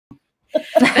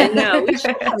I know. We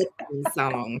should have a theme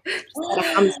song.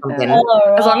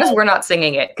 As long as we're not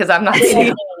singing it, because I'm not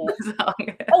singing the song.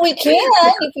 Oh, we can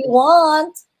if you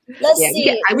want. Let's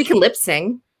see. We can lip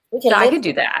sing. I could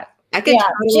do that. I could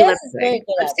totally lip sing.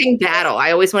 Lip sing battle.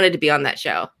 I always wanted to be on that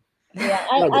show. Yeah,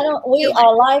 I don't. We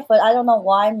are live, but I don't know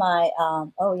why my.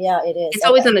 Oh yeah, it is. It's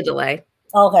always on a delay.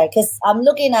 Okay, because I'm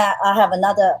looking at. I have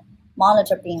another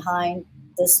monitor behind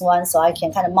this one, so I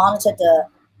can kind of monitor the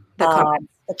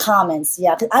comments.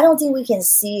 Yeah, because I don't think we can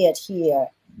see it here.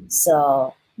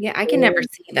 So yeah, I can never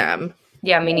see them.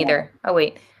 Yeah, me neither. Oh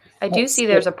wait, I do see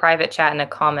there's a private chat in the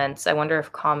comments. I wonder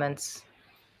if comments.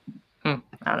 I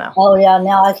don't know. Oh yeah,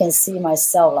 now I can see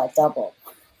myself like double.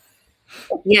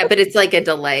 Yeah, but it's like a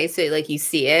delay, so like you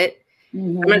see it.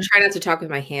 I'm gonna try not to talk with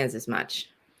my hands as much.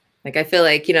 Like I feel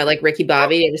like, like Ricky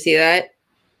Bobby, you ever see that?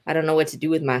 I don't know what to do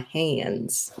with my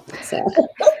hands. So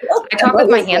I talk with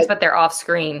my hands, but they're off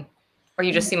screen. Or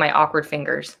you just see my awkward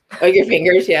fingers. Oh, your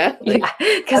fingers, yeah. Yeah.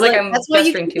 Because like I'm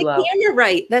gesturing too low. You're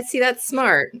right. That's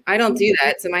smart. I don't do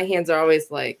that. So my hands are always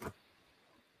like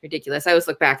ridiculous. I always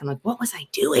look back and like, what was I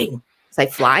doing? Was I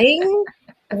flying?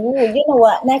 Ooh, you know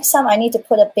what? Next time I need to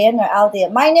put a banner out there.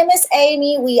 My name is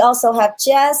Amy. We also have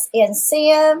Jess and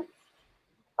Sam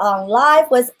on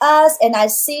live with us. And I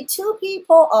see 2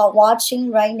 people are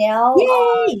watching right now.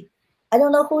 Yay! I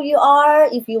don't know who you are.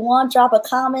 If you want, drop a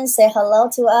comment, say hello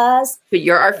to us. But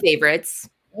you're our favorites.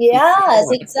 Yes,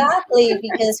 exactly.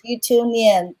 Because you tuned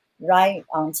in right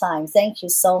on time. Thank you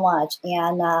so much.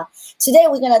 And today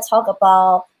we're going to talk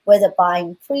about whether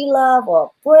buying pre-love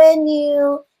or brand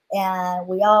new. And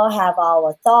we all have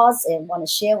our thoughts and want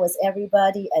to share with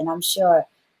everybody. And I'm sure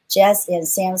Jess and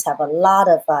Sam's have a lot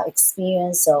of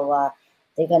experience. So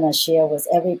they're going to share with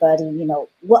everybody,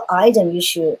 what item you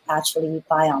should actually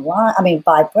buy online. I mean,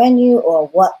 buy brand new, or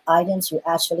what items you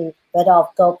actually better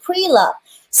off go pre-love.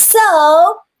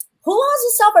 So who wants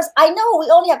to start first? I know we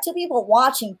only have 2 people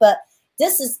watching, but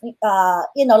this is, later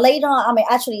on, I mean,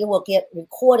 actually it will get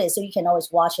recorded, so you can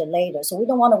always watch it later. So we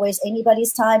don't want to waste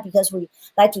anybody's time, because we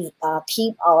like to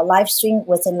keep our live stream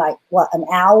within like, an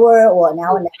hour or an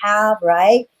hour and a half,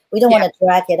 right? We don't want to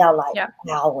drag it out like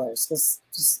hours, because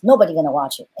just nobody going to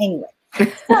watch it anyway. So,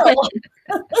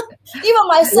 even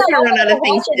myself, I want to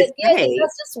watch it again.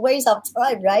 That's just waste of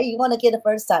time, right? You want to get the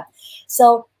first time.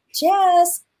 So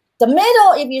Jess, the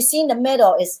middle, if you've seen the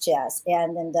middle, is Jess.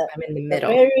 And then I'm in the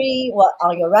middle.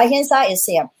 On your right-hand side is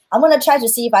Sam. I'm going to try to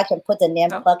see if I can put the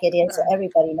name, plug it in, so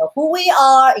everybody know who we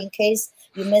are in case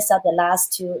you missed out the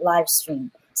last 2 live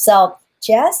stream. So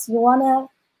Jess, you want to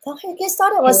go ahead and get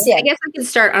started? Or Sam? I guess I can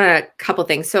start on a couple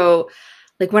things. So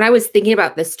like when I was thinking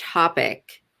about this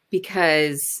topic,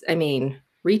 because I mean,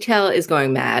 retail is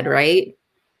going mad, right?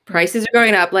 Prices are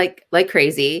going up like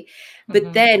crazy.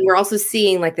 But then we're also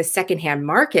seeing like the secondhand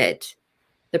market,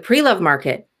 the pre-love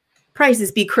market,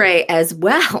 prices be cray as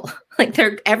well. Like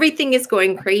everything is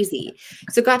going crazy.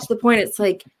 So it got to the point, it's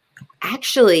like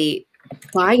actually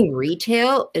buying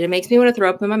retail, and it makes me want to throw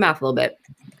up in my mouth a little bit.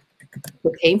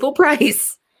 The painful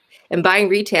price and buying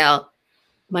retail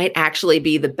might actually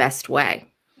be the best way,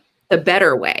 the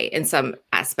better way in some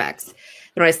aspects.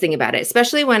 When I was thinking about it,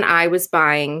 especially when I was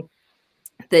buying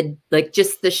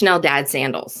just the Chanel Dad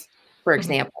sandals. For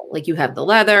example, like you have the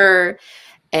leather,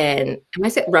 and am I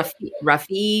saying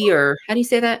Ruffy, or how do you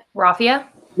say that? Raffia.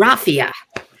 I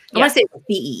want to say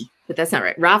Ruffy, but that's not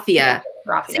right. Raffia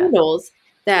sandals.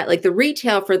 That like the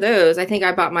retail for those, I think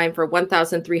I bought mine for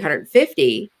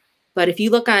 $1,350. But if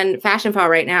you look on Fashionphile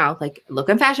right now, like look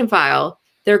on Fashionphile,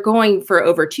 they're going for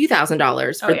over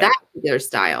 $2,000 for that particular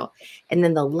style. And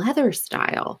then the leather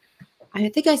style, I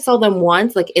think I saw them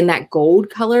once, like in that gold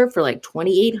color, for like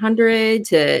 $2,800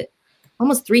 to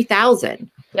almost $3,000.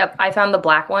 Yep, I found the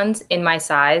black ones in my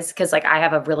size, because like I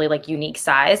have a really like unique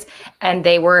size, and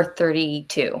they were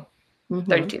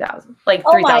 32,000, like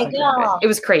 3,000. It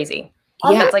was crazy.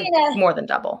 It's like more than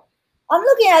double. I'm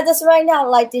looking at this right now,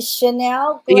 like the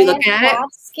Chanel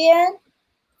Grand Skin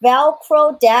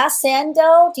Velcro Dash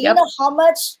Sandal. Do you know how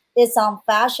much is on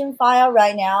Fashionphile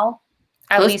right now?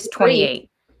 At least 28.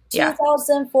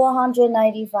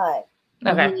 2,495.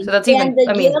 Okay, so that's even. And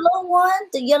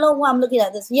the yellow one, I'm looking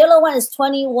at this. Yellow one is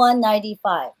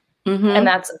 $2,195. And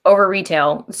that's over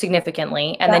retail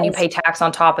significantly. And then you pay tax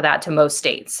on top of that to most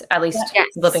states. At least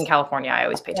live in California, I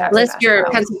always pay tax. Unless you're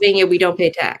Pennsylvania, we don't pay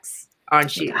tax on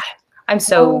shoes. I'm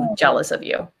so jealous of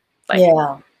you. Like,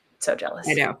 so jealous.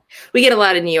 I know. We get a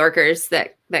lot of New Yorkers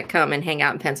that come and hang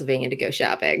out in Pennsylvania to go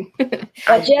shopping. But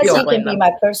Jesse can be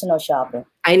my personal shopper.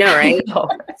 I know, right?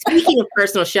 Speaking of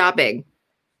personal shopping,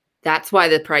 that's why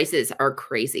the prices are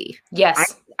crazy.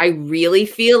 Yes. I really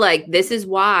feel like this is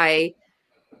why,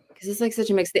 Because it's like such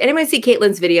a mixed thing. Anyone see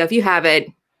Caitlin's video? If you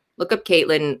haven't, look up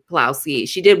Caitlin Pulowski.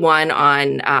 She did one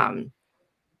on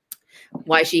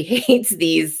why she hates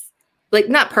these, like,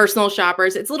 not personal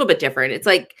shoppers. It's a little bit different. It's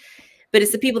like, but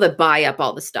it's the people that buy up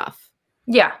all the stuff.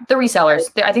 Yeah, the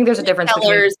resellers. I think there's a difference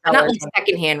between resellers, not like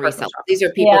secondhand resellers. These are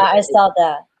people. Yeah, I saw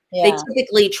that. Yeah. They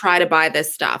typically try to buy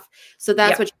this stuff. So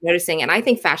that's what you're noticing. And I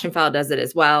think Fashionphile does it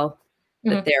as well,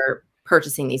 that they're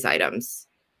purchasing these items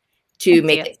to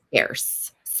make it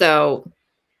scarce. So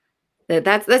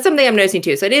that's something I'm noticing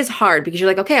too. So it is hard because you're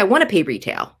like, okay, I want to pay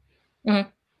retail.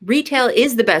 Retail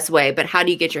is the best way, but how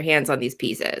do you get your hands on these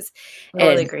pieces? I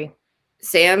totally agree.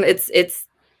 Sam, it's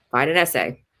find an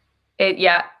essay.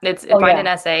 Find an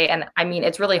essay. And I mean,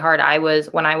 it's really hard.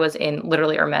 When I was in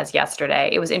literally Hermes yesterday,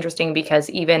 it was interesting because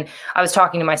even I was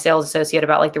talking to my sales associate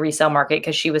about like the resale market,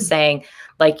 because she was saying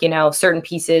like, you know, certain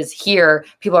pieces here,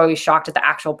 people are always shocked at the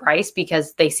actual price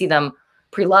because they see them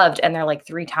pre-loved and they're like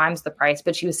 3 times the price.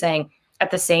 But she was saying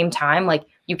at the same time, like,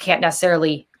 you can't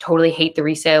necessarily totally hate the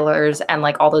resellers and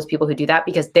like all those people who do that,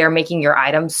 because they're making your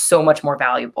items so much more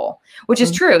valuable, which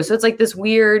is true. So it's like this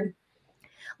weird,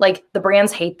 like, the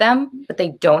brands hate them, but they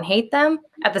don't hate them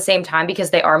at the same time, because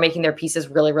they are making their pieces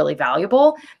really, really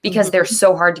valuable because they're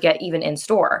so hard to get even in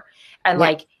store. And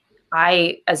like,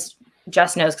 I, as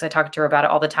Jess knows, because I talk to her about it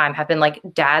all the time, have been like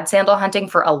dad sandal hunting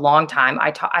for a long time.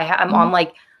 I'm on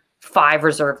like 5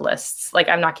 reserve lists. Like,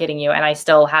 I'm not kidding you. And I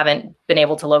still haven't been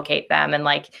able to locate them. And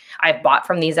like, I've bought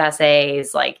from these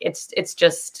essays. Like, it's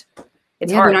hard.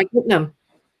 They're not getting them.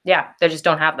 Yeah. They just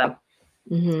don't have them.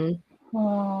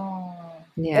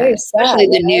 Yeah, especially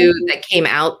the new that came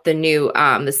out, the new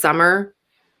the summer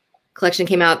collection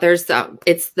came out. There's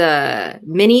it's the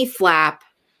mini flap.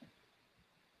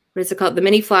 What is it called? The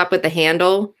mini flap with the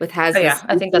handle with has.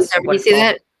 I think that's. You see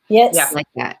that? Yes. Yeah, I like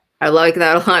that. I like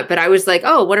that a lot. But I was like,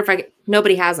 oh, what if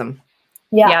nobody has them?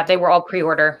 Yeah, they were all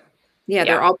pre-order. Yeah,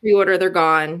 they're all pre-order. They're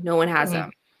gone. No one has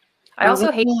them. I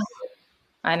also hate.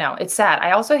 I know, it's sad.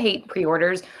 I also hate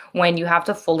pre-orders when you have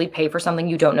to fully pay for something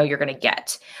you don't know you're going to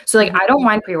get. So like, I don't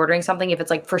mind pre-ordering something if it's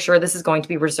like, for sure, this is going to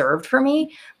be reserved for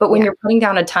me. But when you're putting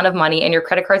down a ton of money and your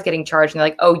credit card's getting charged and they're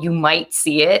like, oh, you might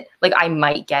see it. Like, I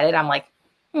might get it. I'm like,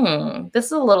 this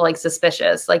is a little like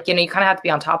suspicious. Like, you know, you kind of have to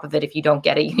be on top of it. If you don't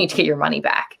get it, you need to get your money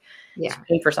back. Yeah.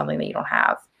 Pay for something that you don't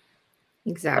have.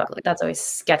 Exactly. So that's always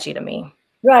sketchy to me.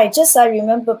 Right. Just I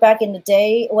remember back in the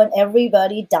day when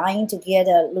everybody dying to get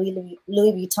a Louis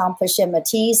Vuitton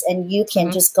pajamas, and you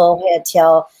can just go ahead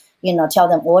tell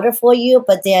them order for you.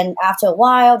 But then after a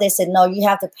while, they said, no, you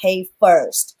have to pay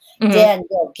first. Then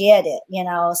you'll get it, you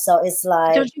know? So it's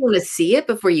like. Don't you want to see it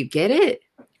before you get it?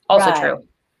 Also true.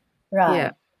 Right.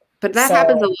 Yeah. But that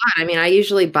happens a lot. I mean, I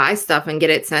usually buy stuff and get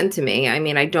it sent to me. I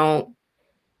mean, I don't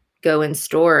go in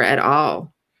store at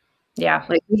all. Yeah.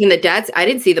 Like even the dads, I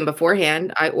didn't see them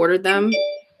beforehand. I ordered them.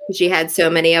 She had so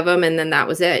many of them, and then that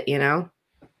was it, you know?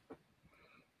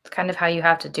 It's kind of how you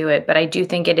have to do it. But I do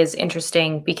think it is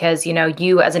interesting because, you know,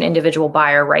 you as an individual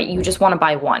buyer, right? You just want to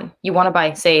buy one. You want to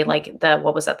buy, say, like that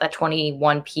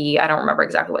 21P. I don't remember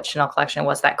exactly what Chanel collection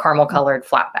was, that caramel colored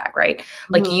flat bag, right?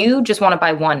 Like you just want to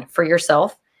buy one for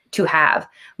yourself to have.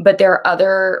 But there are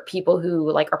other people who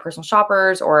like are personal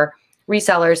shoppers or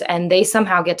resellers, and they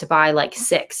somehow get to buy like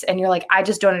 6. And you're like, I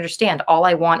just don't understand. All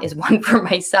I want is one for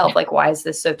myself. Like, why is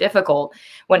this so difficult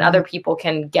when other people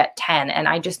can get 10? And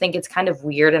I just think it's kind of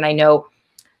weird. And I know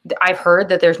I've heard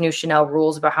that there's new Chanel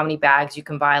rules about how many bags you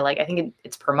can buy. Like, I think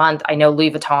it's per month. I know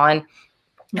Louis Vuitton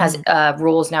has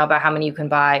rules now about how many you can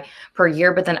buy per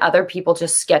year, but then other people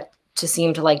just get to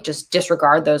seem to like just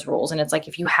disregard those rules. And it's like,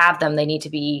 if you have them, they need to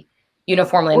be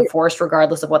uniformly enforced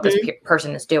regardless of what this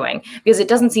person is doing, because it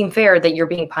doesn't seem fair that you're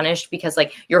being punished because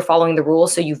like you're following the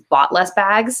rules. So you've bought less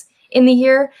bags in the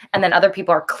year, and then other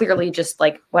people are clearly just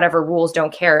like whatever rules,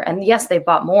 don't care. And yes, they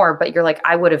bought more, but you're like,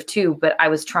 I would have too, but I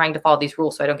was trying to follow these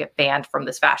rules so I don't get banned from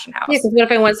this fashion house. Yeah, because what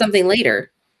if I want something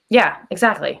later? Yeah,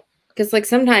 exactly. Because like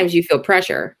sometimes you feel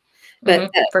pressure,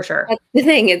 but for sure. That's the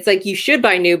thing. It's like you should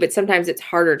buy new, but sometimes it's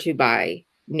harder to buy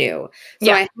new.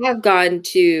 So I have gone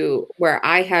to where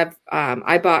I have,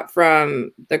 I bought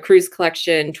from the Cruise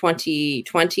Collection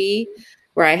 2020,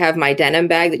 where I have my denim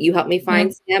bag that you helped me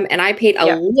find, Sam, and I paid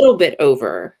a little bit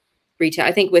over retail.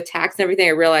 I think with tax and everything,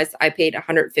 I realized I paid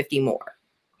 $150 more.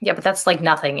 Yeah, but that's like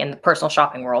nothing in the personal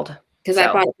shopping world. Because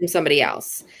I bought it from somebody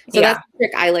else. So that's the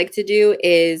trick I like to do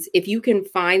is if you can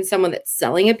find someone that's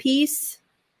selling a piece,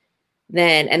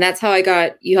 then, and that's how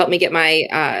you helped me get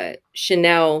my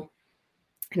Chanel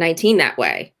 19 that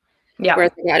way. Yeah.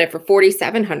 Whereas I got it for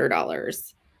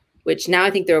 $4,700, which now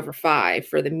I think they're over $5,000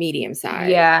 for the medium size.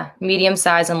 Yeah. Medium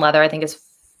size and leather, I think is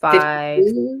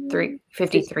 53,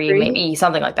 maybe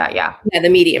something like that. Yeah. Yeah, the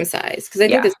medium size. Because I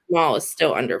think the small is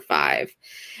still under 5.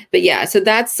 But yeah, so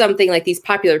that's something like these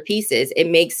popular pieces. It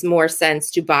makes more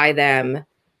sense to buy them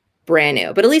brand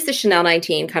new. But at least the Chanel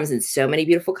 19 comes in so many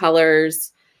beautiful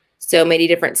colors, so many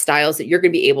different styles that you're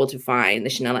going to be able to find the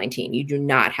Chanel 19. You do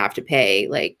not have to pay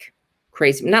like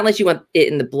crazy, not unless you want it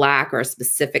in the black or a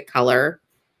specific color.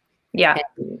 Yeah.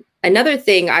 And another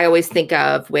thing I always think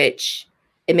of, which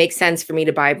it makes sense for me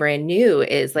to buy brand new,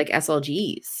 is like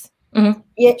SLGs. Mm-hmm.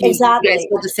 Yeah, exactly. You guys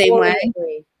feel the same way?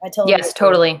 I totally agree.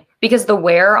 Totally. Because the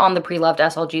wear on the Preloved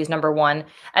SLG is number 1.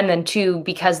 And then 2,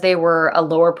 because they were a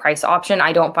lower price option,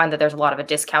 I don't find that there's a lot of a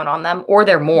discount on them, or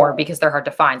they're more because they're hard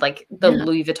to find. Like the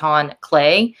Louis Vuitton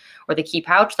clay or the key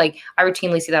pouch, like I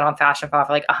routinely see that on Fashionphile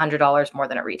for like $100 more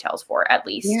than it retails for, at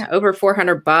least. Yeah, over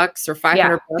 $400 or $500.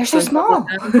 Yeah, they're so small.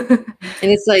 And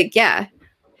it's like, and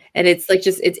it's like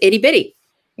it's itty bitty.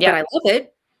 Yeah, but I love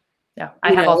it. Yeah,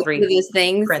 I have all 3 of those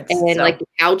things, and like the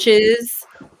pouches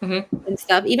and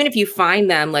stuff. Even if you find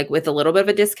them like with a little bit of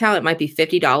a discount, it might be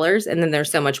 $50, and then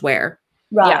there's so much wear.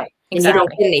 Right. Yeah, exactly. And you don't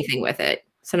get anything with it.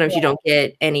 Sometimes you don't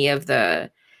get any of the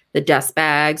dust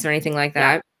bags or anything like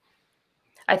that.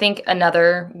 I think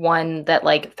another one that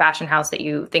like fashion house that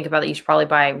you think about that you should probably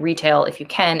buy retail if you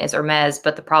can is Hermes.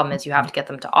 But the problem is you have to get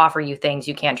them to offer you things.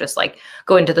 You can't just like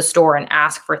go into the store and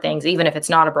ask for things, even if it's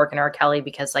not a Birkin or a Kelly,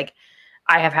 because like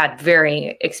I have had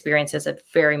very experiences of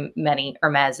very many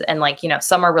Hermes, and like, you know,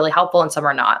 some are really helpful and some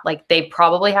are not. Like they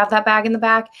probably have that bag in the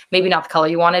back, maybe not the color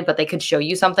you wanted, but they could show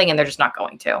you something and they're just not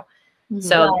going to.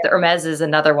 So the Hermes is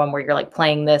another one where you're like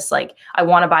playing this, like, I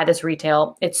want to buy this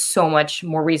retail. It's so much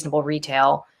more reasonable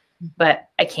retail, but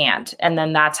I can't. And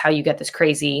then that's how you get this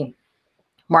crazy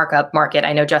markup market.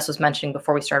 I know Jess was mentioning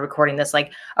before we started recording this,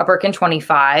 like a Birkin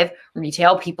 25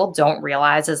 retail, people don't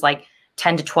realize is like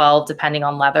 10 to 12, depending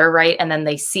on leather, right? And then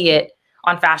they see it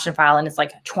on Fashionphile and it's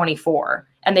like 24.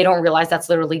 And they don't realize that's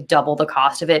literally double the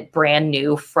cost of it brand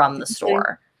new from the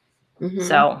store.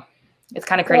 So it's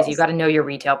kind of crazy. You got to know your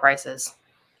retail prices.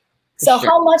 So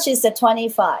how much is the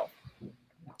 25?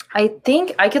 I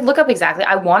think I could look up exactly.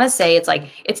 I want to say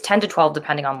it's 10 to 12,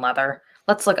 depending on leather.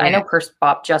 Let's look. I know Purse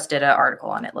Bop just did an article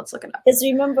on it. Let's look it up. Because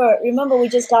remember we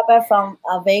just got back from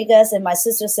Vegas, and my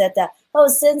sister said that,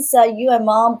 since you and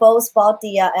mom both bought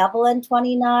the Evelyn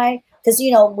 29, because,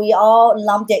 you know, we all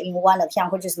lumped it in one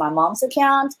account, which is my mom's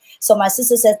account. So my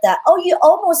sister said that, you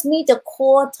almost meet the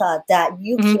quota that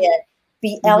you can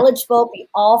be eligible, be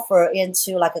offered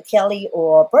into like a Kelly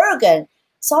or Bergen.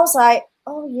 So I was like,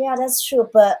 oh yeah, that's true,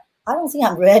 but I don't think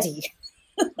I'm ready.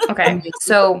 Okay,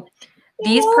 so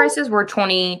these prices were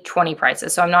 2020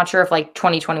 prices. So I'm not sure if like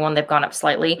 2021 they've gone up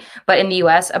slightly, but in the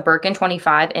US, a Birkin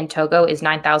 25 in Togo is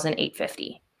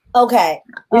 $9,850. Okay.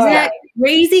 Isn't that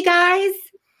crazy, guys?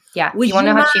 Yeah. You want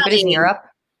to know how cheap it is in Europe?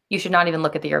 You should not even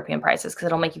look at the European prices because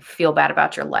it'll make you feel bad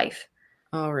about your life.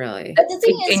 Oh, really? But the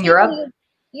thing is, in Europe?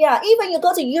 Even you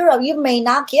go to Europe, you may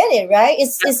not get it, right?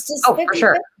 It's just 50, for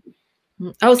sure.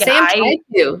 Oh, Sam tried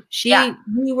to.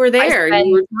 You were there.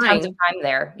 You were tons of time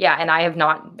there. Yeah, and I have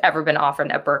not ever been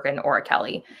offered a Birkin or a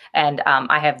Kelly. And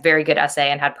I have very good SA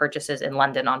and had purchases in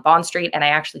London on Bond Street. And I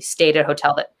actually stayed at a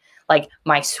hotel that, like,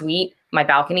 my suite, my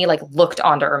balcony, like, looked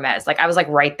onto Hermes. Like, I was like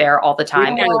right there all the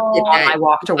time on my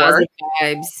walk to work.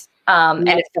 And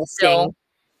it's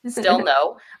still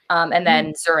no. And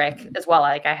then Zurich as well.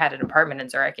 Like, I had an apartment in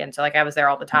Zurich, and so like I was there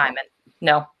all the time. And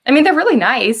no, I mean, they're really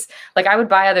nice. Like, I would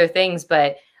buy other things,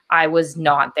 but I was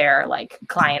not their like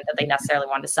client that they necessarily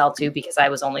wanted to sell to, because I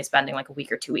was only spending like a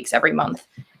week or 2 weeks every month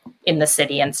in the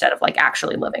city instead of like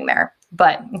actually living there.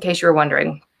 But in case you were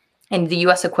wondering, in the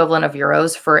US equivalent of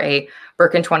euros for a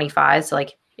Birkin 25, so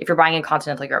like if you're buying in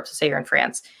continental Europe, so say you're in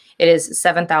France, it is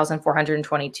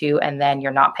 7,422, and then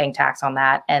you're not paying tax on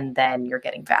that, and then you're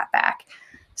getting VAT back.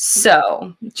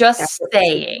 So just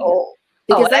saying.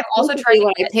 Because I've also tried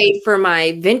what I paid for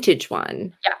my vintage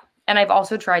one. Yeah. And I've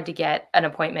also tried to get an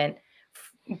appointment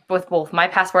with both my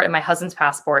passport and my husband's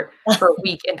passport for a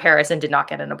week in Paris and did not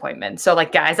get an appointment. So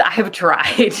like, guys, I have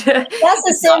tried. That's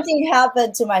the same thing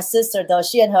happened to my sister, though.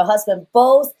 She and her husband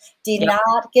both did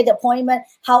not get an appointment.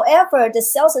 However, the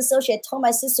sales associate told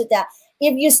my sister that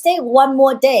if you stay one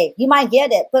more day, you might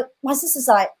get it. But my sister's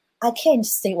like, I can't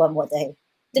stay one more day.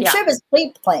 The trip is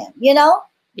pre-planned, you know?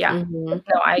 Yeah, no,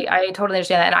 I totally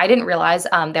understand that. And I didn't realize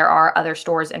there are other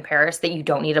stores in Paris that you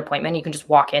don't need an appointment. You can just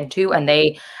walk into, and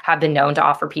they have been known to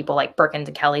offer people like Birkins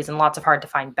and Kellys and lots of hard to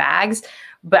find bags.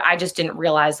 But I just didn't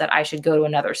realize that I should go to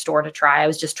another store to try. I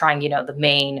was just trying, you know, the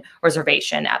main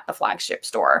reservation at the flagship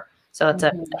store. So that's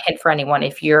a hint for anyone.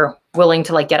 If you're willing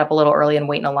to like get up a little early and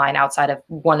wait in a line outside of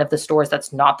one of the stores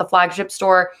that's not the flagship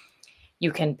store,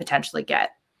 you can potentially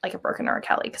get like a Birkin or a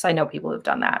Kelly, because I know people who've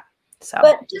done that. So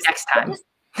next time.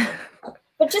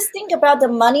 But just think about the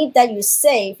money that you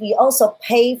save. You also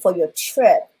pay for your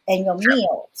trip and your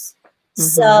meals.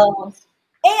 So,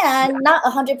 and not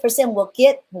 100% will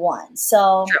get one.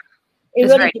 So it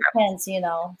really depends, you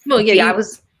know. Well, yeah,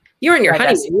 you were in your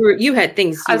honeymoon. You had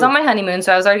things. I was on my honeymoon,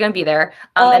 so I was already going to be there.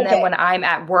 And then when I'm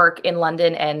at work in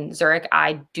London and Zurich,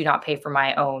 I do not pay for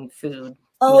my own food.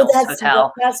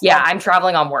 Hotel. I'm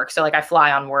traveling on work. So like I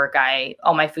fly on work.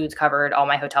 All my food's covered. All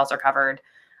my hotels are covered.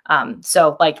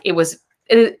 So like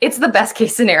it's the best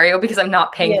case scenario because I'm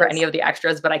not paying for any of the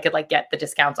extras, but I could like get the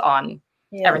discounts on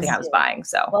everything I was buying.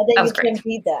 So then that was great. Can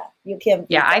beat that. You can.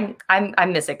 Beat that. I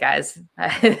miss it, guys.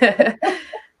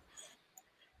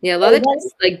 Yeah, a lot of times,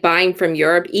 like buying from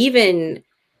Europe, even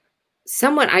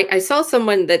someone, I saw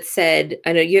someone that said,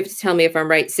 I know you have to tell me if I'm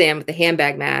right, Sam, with the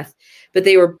handbag math, but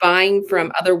they were buying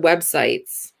from other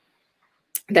websites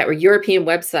that were European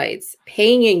websites,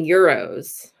 paying in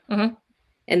euros.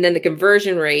 And then the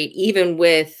conversion rate, even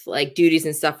with like duties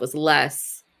and stuff, was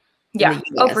less. Yeah.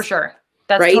 Oh, for sure.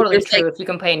 That's totally true. If you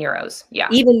can pay in euros. Yeah.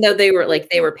 Even though they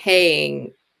were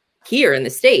paying here in the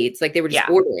States, like they were just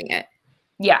ordering it.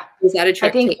 Yeah. Is that a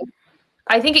trick?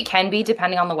 I think it can be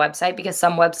depending on the website, because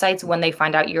some websites, when they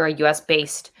find out you're a US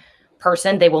based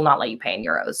person, they will not let you pay in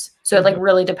euros. So it like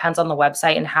really depends on the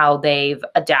website and how they've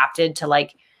adapted to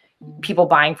like people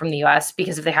buying from the US,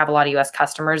 because if they have a lot of US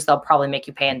customers, they'll probably make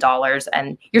you pay in dollars,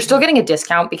 and you're still getting a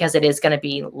discount because it is going to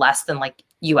be less than like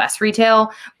US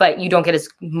retail, but you don't get as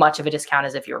much of a discount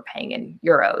as if you were paying in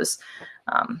euros.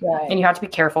 And you have to be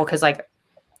careful because like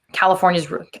California's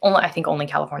I think only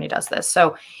California does this.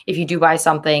 So if you do buy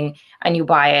something and you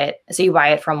buy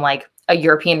it from like a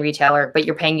European retailer, but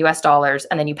you're paying US dollars,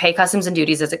 and then you pay customs and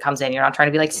duties as it comes in, you're not trying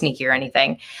to be like sneaky or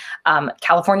anything.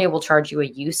 California will charge you a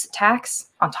use tax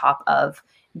on top of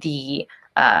the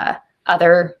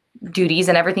other duties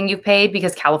and everything you've paid,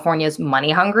 because California is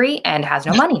money hungry and has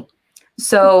no money.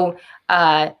 So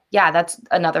that's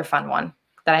another fun one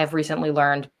that I have recently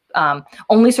learned.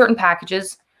 Only certain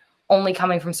packages, only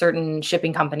coming from certain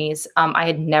shipping companies. I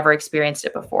had never experienced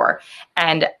it before.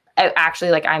 And actually,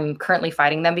 like, I'm currently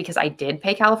fighting them because I did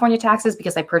pay California taxes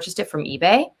because I purchased it from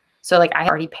eBay. So like I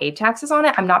already paid taxes on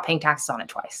it. I'm not paying taxes on it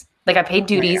twice. Like I paid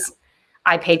duties,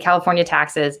 I paid California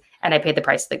taxes, and I paid the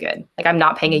price of the good. Like I'm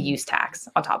not paying a use tax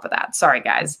on top of that. Sorry,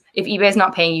 guys. If eBay is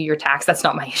not paying you your tax, that's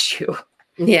not my issue.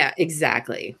 Yeah,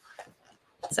 exactly.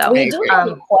 So we do have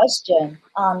a question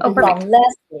from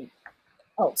Leslie.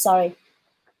 Oh, sorry.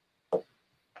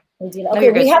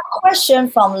 Okay, we have a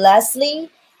question from Leslie.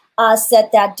 Said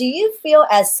that, do you feel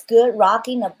as good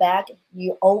rocking a bag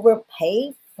you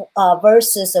overpay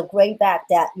versus a great bag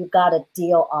that you got a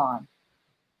deal on?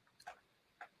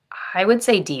 I would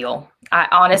say deal. I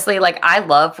honestly, like, I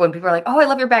love when people are like, oh, I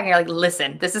love your bag. And you're like,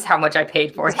 listen, this is how much I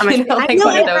paid for it. You know, like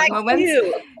one of those moments.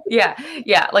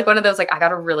 Yeah. Like one of those, like, I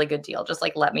got a really good deal. Just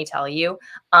like, let me tell you.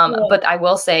 But I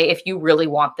will say, if you really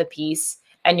want the piece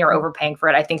and you're overpaying for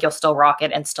it, I think you'll still rock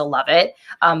it and still love it.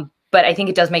 But I think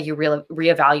it does make you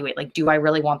reevaluate, like, do I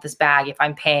really want this bag if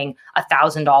I'm paying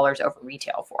 $1,000 over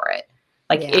retail for it?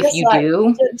 Like, if you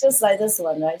do. Just like this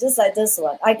one, right? Just like this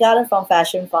one. I got it from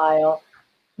Fashionphile.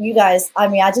 You guys, I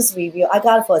mean, I just reviewed. I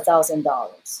got it for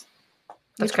 $1,000.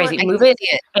 That's crazy. Move it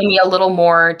maybe a little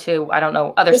more to, I don't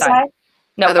know, other side.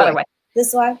 No, other way.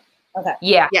 This way? Okay.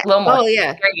 Yeah, a little more. Oh,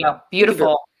 yeah. There you go.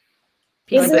 Beautiful.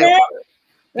 Isn't it?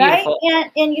 Right?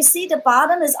 And you see the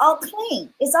bottom is all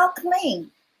clean. It's all clean.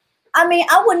 I mean,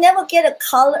 I would never get a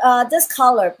color, this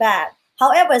color back.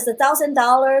 However, it's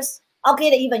 $1,000. I'll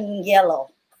get it even in yellow.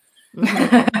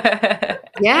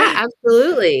 Yeah,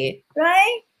 absolutely.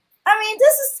 Right? I mean,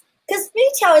 this is, because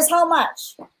retail is how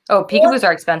much? Oh, peekaboos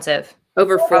are expensive.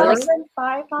 Over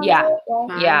 4,500.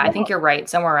 Yeah, I think you're right.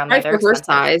 Somewhere around there. For her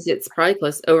size, it's probably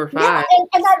close over 5. Yeah,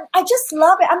 and I just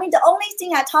love it. I mean, the only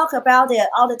thing I talk about it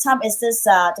all the time is this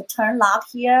the turn lock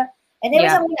here. And every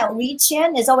time I reach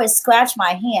in, it's always scratch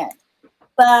my hand.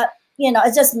 But, you know,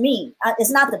 it's just me.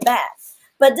 It's not the bag.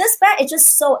 But this bag is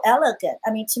just so elegant.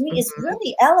 I mean, to me, it's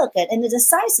really elegant. And the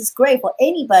size is great for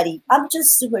anybody. I'm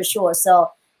just super sure.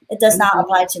 So it does not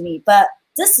apply to me. But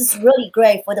this is really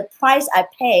great for the price I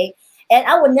pay. And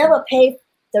I would never pay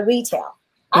the retail.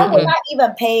 I would not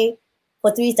even pay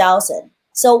for $3,000.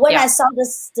 So when I saw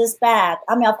this bag,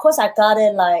 I mean, of course, I got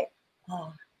it like,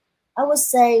 I would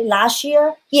say last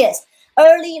year. Yes,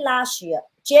 early last year,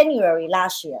 January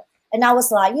last year. And I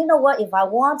was like, you know what? If I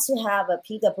want to have a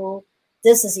peekaboo,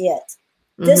 this is it.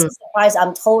 This is the price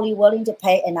I'm totally willing to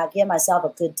pay, and I give myself a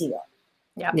good deal.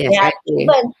 Yeah.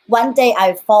 Even one day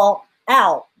I fall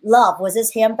out love with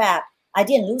this handbag. I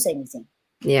didn't lose anything.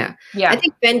 Yeah. Yeah. I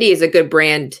think Fendi is a good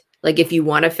brand. Like if you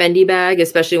want a Fendi bag,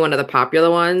 especially one of the popular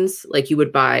ones, like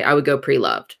I would go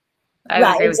Preloved. I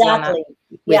would agree with you on that.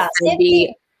 With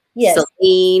Fendi,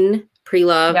 Celine,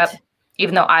 Preloved. Yep.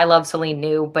 Even though I love Celine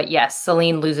new, but yes,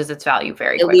 Celine loses its value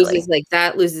very quickly.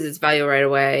 Loses its value right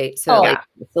away. So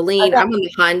Celine, I'm on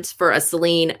the hunt for a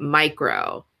Celine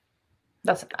micro.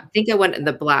 I think I want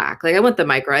the black. Like I want the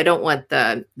micro. I don't want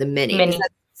the mini.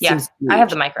 Yeah, I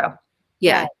have the micro.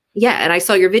 Yeah. Right. Yeah. And I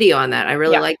saw your video on that. I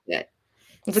really liked it.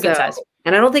 It's a good size.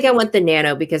 And I don't think I want the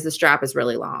nano because the strap is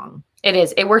really long. It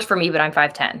is. It works for me, but I'm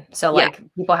 5'10". So like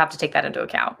people have to take that into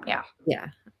account. Yeah. Yeah.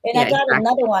 And I got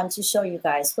another one to show you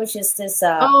guys, which is this.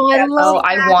 I love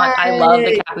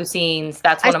the capucines.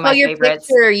 That's one of my favorites.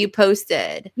 Picture you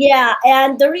posted. Yeah,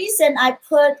 and the reason I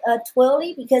put a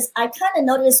twirly because I kind of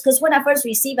noticed because when I first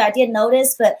received it, I didn't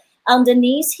notice, but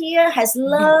underneath here has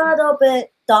little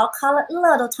bit dark color,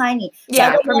 little tiny.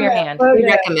 Yeah, so from your hand. We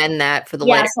recommend that for the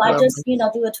lighter. So I just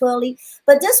do a twirly.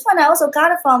 But this one I also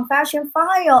got it from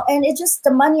Fashionphile, and it's just the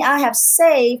money I have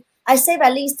saved. I save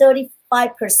at least 35%.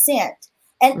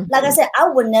 And like I said, I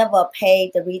would never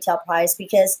pay the retail price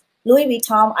because Louis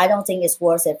Vuitton, I don't think it's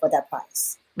worth it for that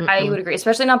price. I would agree,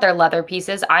 especially not their leather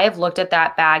pieces. I have looked at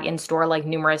that bag in store like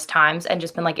numerous times and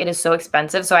just been like, it is so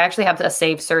expensive. So I actually have a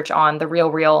saved search on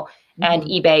TheRealReal and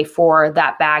eBay for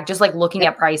that bag, just like looking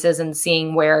at prices and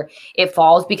seeing where it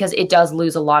falls because it does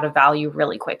lose a lot of value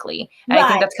really quickly. And I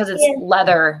think that's because it's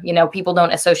leather. You know, people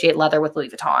don't associate leather with Louis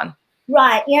Vuitton.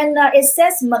 Right, and it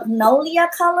says magnolia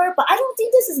color, but I don't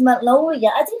think this is magnolia.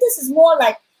 I think this is more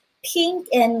like pink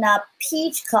and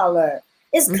peach color.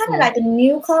 It's kind of like a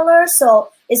new color, so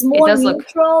it's more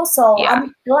neutral. So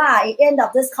I'm glad it ended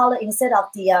up this color instead of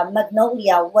the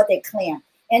magnolia, what they claim.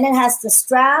 And it has the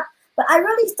strap, but I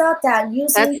really thought that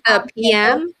using that's the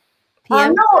PM.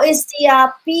 No, it's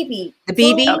the BB. The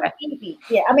BB? Okay. BB.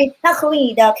 Yeah, I mean, not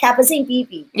Chloe, the Capucine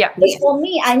BB. Yeah. Which for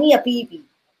me, I need a BB.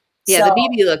 Yeah, the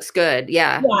BB looks good.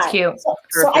 Yeah, it's cute.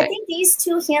 So I think these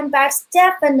two handbags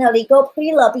definitely go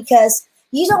Preloved because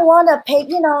you don't want to pay,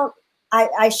 you know,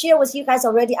 I share with you guys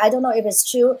already. I don't know if it's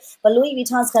true, but Louis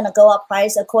Vuitton's going to go up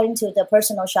price according to the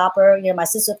personal shopper, you know, my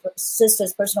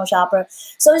sister's personal shopper.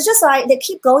 So it's just like they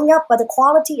keep going up, but the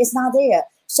quality is not there.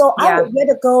 So I would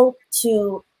rather go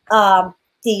to the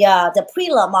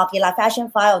Preloved market, like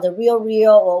Fashionphile,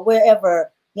 TheRealReal, or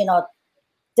wherever, you know,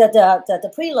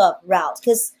 the Preloved route,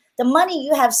 because the money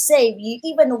you have saved, you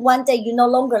even one day you no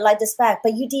longer like this bag,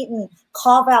 but you didn't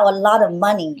carve out a lot of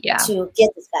money to get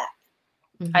this bag.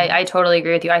 I totally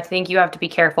agree with you. I think you have to be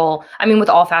careful. I mean, with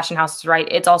all fashion houses, right?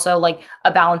 It's also like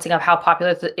a balancing of how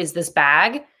popular is this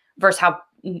bag versus how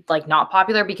like not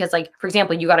popular, because like, for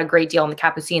example, you got a great deal on the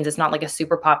Capucines. It's not like a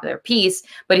super popular piece,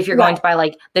 but if you're going to buy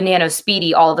like the Nano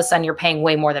Speedy, all of a sudden you're paying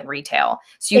way more than retail.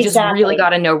 So you just really got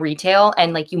to know retail,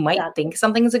 and like you might think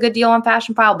something is a good deal on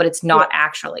Fashionphile, but it's not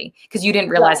actually, because you didn't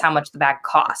realize how much the bag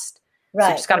cost. So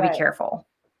you just got to be careful.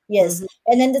 Yes.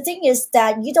 And then the thing is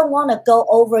that you don't want to go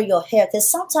over your head,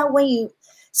 because sometimes when you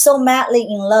so madly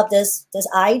in love this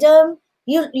item,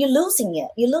 you're losing it.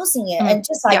 You're losing it. And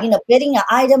just like, you know, bidding an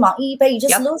item on eBay, you're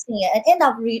just losing it. And end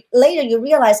up later you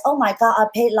realize, oh my God, I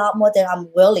paid a lot more than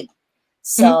I'm willing.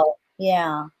 So,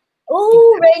 yeah.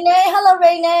 Oh, Renee. Hello,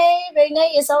 Renee.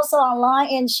 Renee is also online,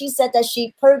 and she said that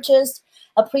she purchased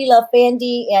a Preloved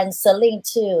Fendi and Celine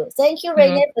too. Thank you,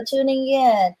 Renee, for tuning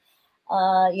in.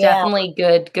 Definitely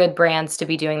good brands to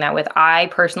be doing that with. I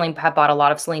personally have bought a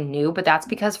lot of Celine new, but that's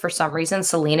because for some reason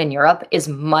Celine in Europe is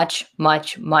much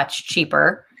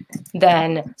cheaper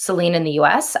than Celine in the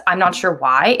US. I'm not sure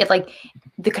why. It like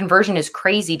the conversion is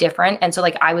crazy different, and so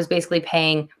like I was basically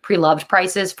paying Preloved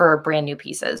prices for brand new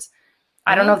pieces.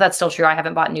 I don't know if that's still true. I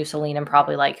haven't bought new Celine in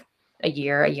probably like a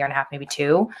year and a half, maybe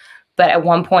 2. But at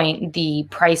one point the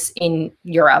price in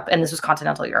Europe, and this was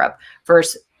continental Europe,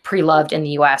 versus Preloved in the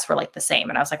US were like the same.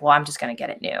 And I was like, well, I'm just going to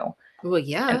get it new. Well,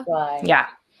 yeah. Yeah.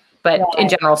 But in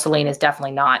general, Celine is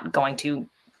definitely not going to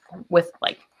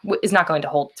is not going to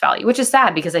hold its value, which is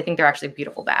sad because I think they're actually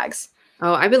beautiful bags.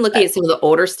 Oh, I've been looking at some of the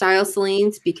older style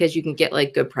Celines because you can get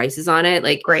like good prices on it.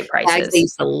 Like great prices. Bags they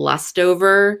used to lust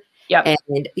over. Yep.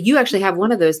 And you actually have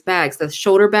one of those bags, the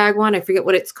shoulder bag one. I forget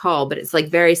what it's called, but it's like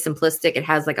very simplistic. It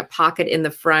has like a pocket in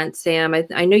the front, Sam.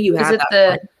 I know you have that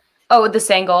one. Oh, the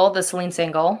Sangle, the Celine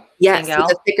Sangle. Yes,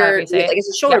 it's a thicker, like it's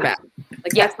a shoulder bag.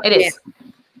 Like it is.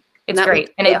 It's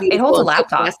great, and it holds a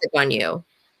laptop. Plastic on you.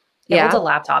 It holds a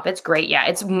laptop. It's great.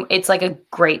 Yeah, it's like a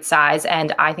great size,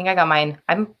 and I think I got mine.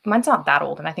 Mine's not that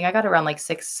old, and I think I got it around like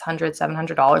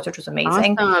 $600-$700, which was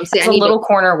amazing. Awesome. It's a little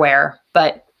corner wear,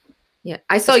 but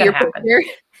I saw your picture.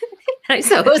 I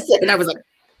saw it, and I was like,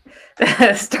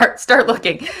 start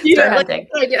looking. Start hunting.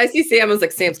 I see Sam. I was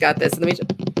like, Sam's got this.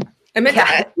 I meant to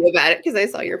ask you about it because I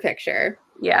saw your picture.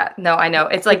 Yeah, no, I know.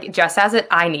 It's like Jess has it.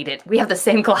 I need it. We have the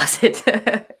same closet.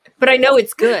 But I know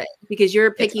it's good because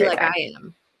you're picky like I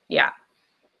am. Yeah.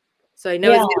 So I know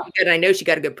it's gonna be good. And I know she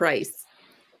got a good price.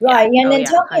 Right. And then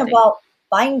talking about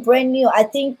buying brand new, I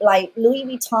think like Louis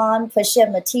Vuitton,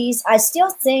 Pochette Métis, I still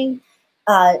think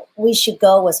we should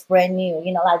go with brand new.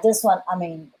 You know, like this one, I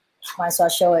mean, might as well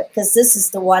show it because this is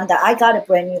the one that I got a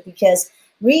brand new because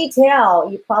retail,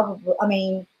 you probably, I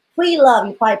mean, pre-love,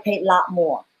 you probably paid a lot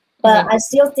more. But I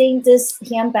still think this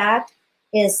handbag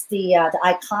is the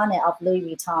iconic of Louis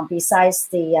Vuitton besides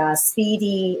the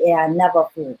Speedy and Never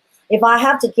Full. If I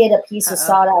have to get a piece of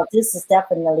sought out, this is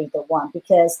definitely the one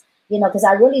because, you know, because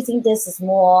I really think this is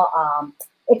more,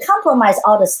 it compromises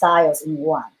all the styles in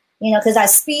one. You know, because I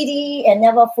Speedy and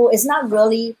Never Full, it's not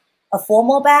really a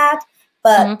formal bag,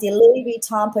 but the Louis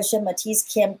Vuitton Pochette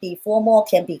Métis can be formal,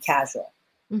 can be casual.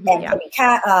 And can be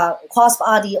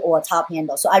crossbody or top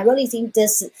handle. So I really think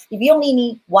this, if you only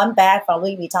need one bag from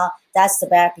Louis Vuitton, that's the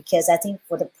bag because I think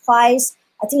for the price,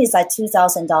 I think it's like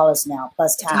 $2,000 now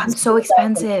plus tax. It's gotten so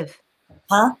expensive.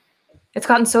 Huh? It's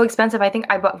gotten so expensive. I think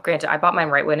I bought mine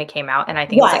right when it came out, and I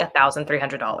think it was like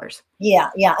 $1,300. Yeah,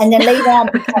 yeah. And then later on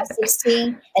it becomes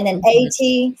 16, and then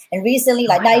 18, and recently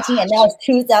like 19, and now it's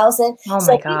 2,000. Oh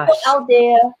so my gosh! People out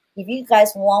there, if you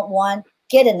guys want one,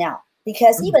 get it now.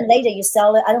 Because even later you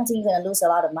sell it, I don't think you're going to lose a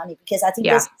lot of money because I think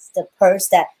this is the purse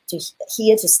that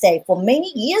here to stay for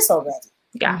many years already.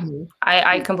 Yeah,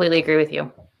 I completely agree with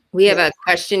you. We have a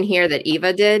question here that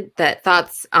Eva did, that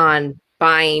thoughts on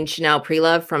buying Chanel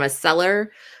Preloved from a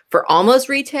seller for almost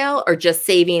retail or just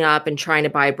saving up and trying to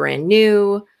buy brand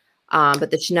new.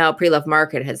 But the Chanel Preloved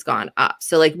market has gone up.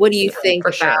 So like, what do you think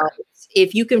about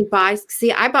if you can buy,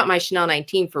 see, I bought my Chanel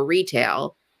 19 for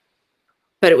retail,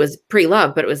 but it was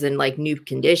pre-loved, but it was in like new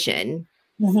condition.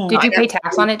 Did you pay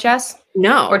tax on it, Jess?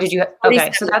 No. Or did you?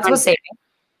 Okay, so that's what's saving.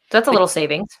 That's a little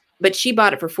savings. But she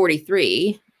bought it for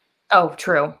 43. Oh,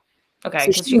 true. Okay,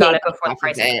 because she got it before the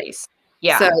price increase.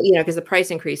 Yeah. So, you know, because the price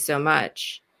increased so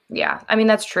much. Yeah, I mean,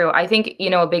 that's true. I think, you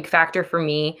know, a big factor for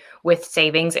me with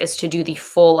savings is to do the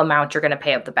full amount you're going to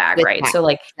pay of the bag, right? Tax, so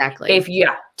like, if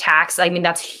tax, I mean,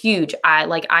 that's huge.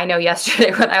 I know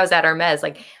yesterday when I was at Hermes,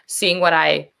 like seeing what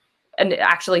I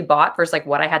actually bought versus like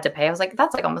what I had to pay, I was like,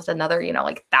 that's like almost another, you know,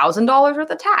 like $1,000 worth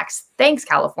of tax. Thanks,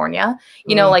 California.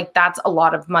 You know, like that's a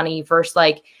lot of money versus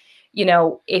like, you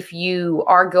know, if you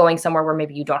are going somewhere where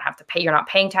maybe you don't have to pay, you're not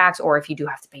paying tax, or if you do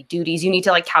have to pay duties, you need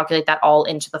to like calculate that all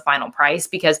into the final price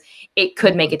because it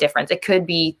could make a difference. It could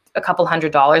be a couple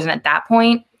 $100s. And at that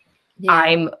point,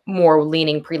 I'm more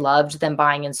leaning pre-loved than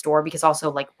buying in store because also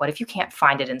like, what if you can't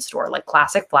find it in store? Like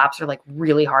classic flaps are like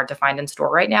really hard to find in store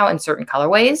right now in certain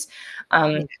colorways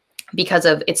because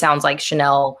of, it sounds like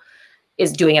Chanel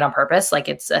is doing it on purpose. Like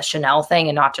it's a Chanel thing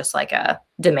and not just like a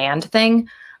demand thing.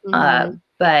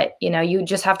 But, you know, you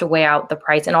just have to weigh out the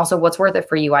price and also what's worth it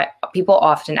for you. People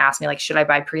often ask me, like, should I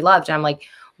buy pre-loved? And I'm like,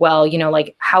 well, you know,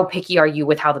 like, how picky are you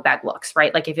with how the bag looks,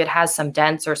 right? Like, if it has some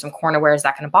dents or some corner wear, is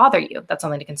that going to bother you? That's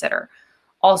something to consider.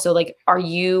 Also, like, for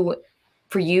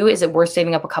you, is it worth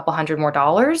saving up a couple $100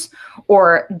 more?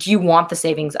 Or do you want the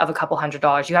savings of a couple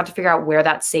 $100? You have to figure out where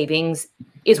that savings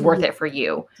is worth it for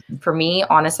you. For me,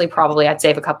 honestly, probably I'd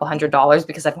save a couple $100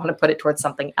 because I'd want to put it towards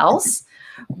something else.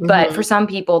 But for some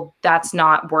people, that's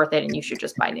not worth it and you should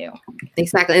just buy new.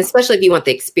 Exactly. And especially if you want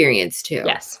the experience too.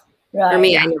 Yes. Right. For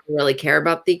me, I don't really care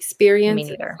about the experience. Me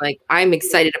neither. Like I'm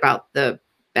excited about the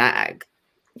bag.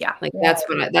 Yeah. Like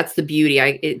that's the beauty.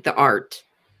 The art.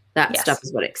 That stuff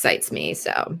is what excites me.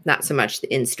 So not so much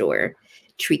the in-store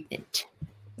treatment.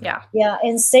 Yeah. Yeah.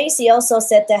 And Stacey also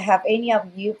said that have any of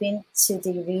you been to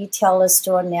the retailer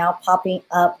store now popping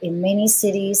up in many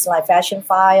cities like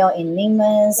Fashionphile in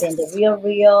Neiman's and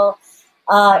TheRealReal?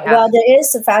 Well, there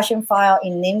is a Fashionphile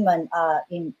in Neiman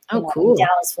in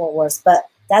Dallas Fort Worth, but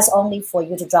that's only for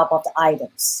you to drop off the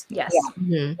items. Yes.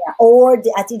 Yeah. Or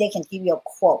I think they can give you a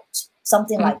quote,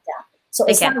 something like that. So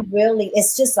it's not really,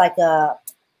 it's just like a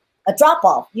drop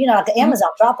off, you know, like an Amazon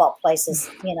drop off places,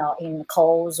 you know, in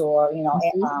Kohl's or, you know,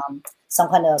 some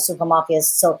kind of supermarkets.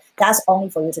 So that's only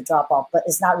for you to drop off, but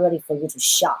it's not really for you to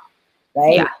shop,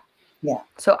 right? Yeah. Yeah.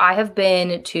 So I have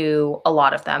been to a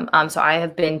lot of them. So I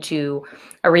have been to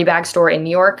a Rebag store in New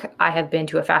York. I have been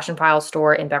to a Fashionphile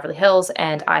store in Beverly Hills,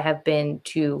 and I have been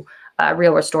to a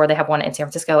TheRealReal store. They have one in San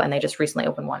Francisco, and they just recently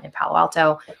opened one in Palo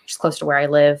Alto, which is close to where I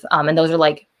live. And those are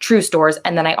like true stores.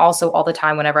 And then I also all the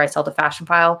time, whenever I sell to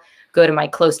Fashionphile, go to my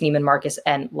close Neiman Marcus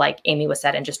and like Amy was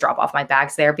said, and just drop off my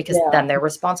bags there because then they're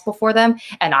responsible for them.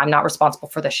 And I'm not responsible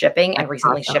for the shipping. And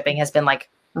recently shipping has been like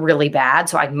really bad.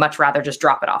 So I'd much rather just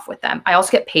drop it off with them. I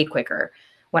also get paid quicker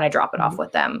when I drop it off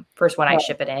with them first when I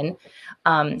ship it in.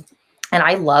 And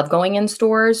I love going in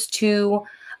stores to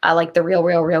like the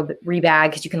TheRealReal Rebag,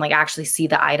 because you can like actually see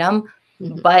the item.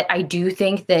 But I do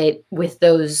think that with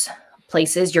those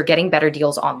places, you're getting better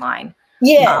deals online.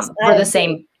 Yes,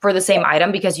 for the same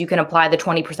item, because you can apply the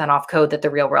 20% off code that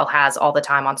TheRealReal has all the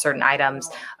time on certain items.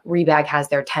 Rebag has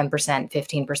their 10%,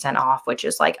 15% off, which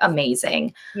is like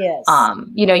amazing. Yes.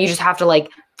 You know, you just have to like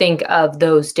think of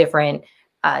those different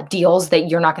deals that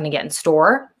you're not going to get in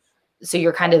store. So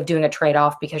you're kind of doing a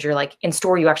trade-off, because you're like in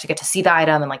store, you actually get to see the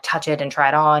item and like touch it and try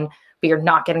it on, but you're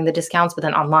not getting the discounts. But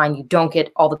then online, you don't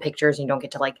get all the pictures and you don't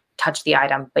get to like touch the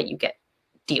item, but you get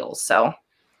deals. So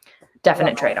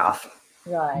definite trade-off.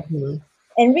 Right.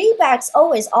 And Rebags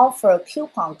always offer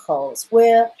coupon codes,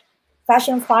 where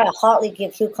Fashionphile hardly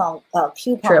give coupon codes,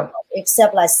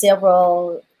 except like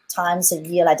several times a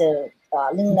year, like the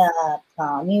Lunar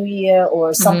New Year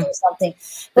or something.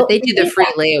 But they do the free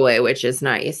layaway, which is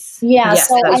nice. Yeah. Yes,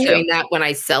 so I'm doing that when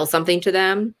I sell something to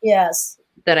them. Yes.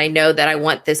 That I know that I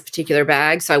want this particular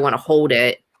bag, so I want to hold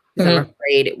it because I'm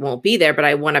afraid it won't be there, but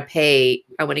I want to pay.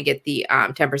 I want to get the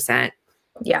 10%.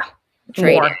 Yeah.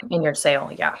 Trade in your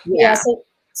sale. Yeah.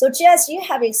 So Jess, you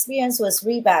have experience with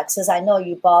Rebags, because I know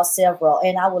you bought several,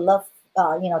 and I would love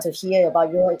to hear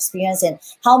about your experience and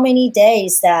how many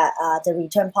days that the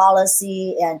return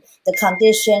policy and the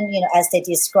condition, as they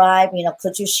describe.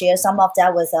 Could you share some of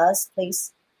that with us,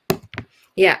 please?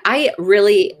 Yeah, I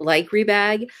really like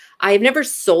Rebag. I've never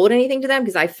sold anything to them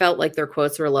because I felt like their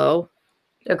quotes were low.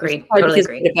 Agreed. Totally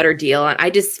agree. A better deal, and I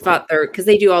just thought because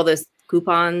they do all those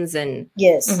coupons and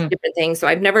different things. So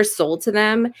I've never sold to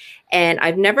them, and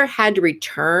I've never had to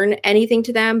return anything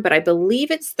to them, but I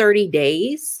believe it's 30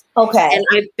 days. Okay. And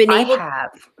I've been able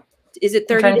is it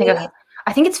 30 days?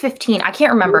 I think it's 15. I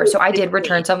can't remember. So I did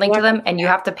return something to them, and you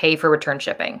have to pay for return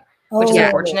shipping, which is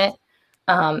unfortunate.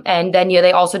 And then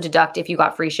they also deduct, if you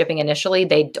got free shipping initially,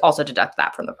 they also deduct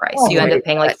that from the price. So you end up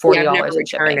paying like $40 in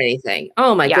shipping. Anything.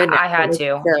 Oh my goodness. I had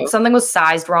to. Something was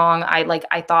sized wrong.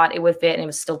 I thought it would fit and it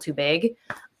was still too big.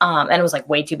 And it was like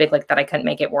way too big, like that I couldn't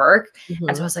make it work.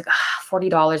 And so I was like, $40.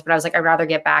 But I was like, I'd rather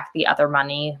get back the other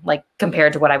money, like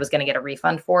compared to what I was going to get a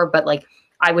refund for. But like,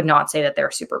 I would not say that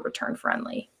they're super return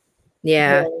friendly.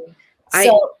 Yeah. Like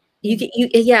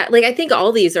I think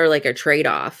all these are like a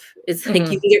trade-off. It's like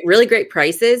you can get really great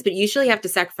prices, but you usually have to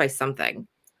sacrifice something.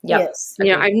 Yes.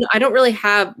 I don't really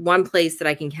have one place that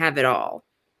I can have it all.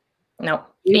 No.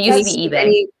 It used to be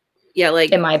eBay.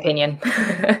 Like in my opinion.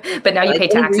 But now you pay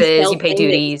taxes, you pay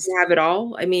duties. You have it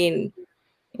all. I mean,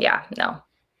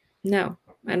 no,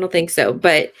 I don't think so.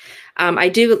 But I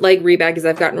do like Rebag because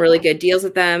I've gotten really good deals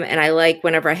with them, and I like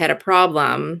whenever I had a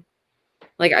problem.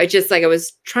 Like I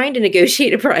was trying to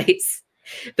negotiate a price,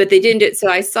 but they didn't do it. So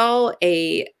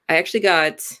I actually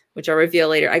got, which I'll reveal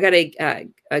later, I got a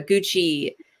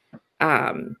Gucci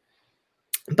bum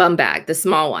bag, the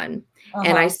small one.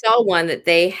 And I saw one that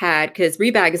they had, because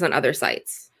Rebag is on other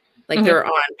sites. Like they're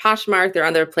on Poshmark, they're on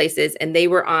other places, and they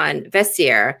were on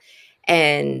Vestiaire.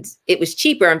 And it was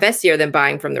cheaper on Vestiaire than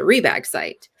buying from the Rebag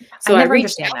site. So I never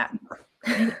understand that.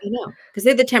 I know, because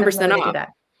they had the 10% off.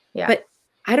 Yeah. But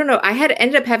I don't know. I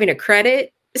ended up having a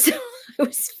credit, so it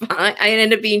was fine. I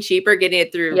ended up being cheaper getting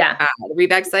it through the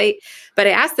Rebag site. But I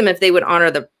asked them if they would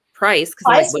honor the price.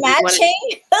 Price matching?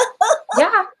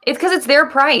 Yeah, it's because it's their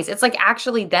price. It's like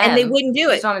actually them. And they wouldn't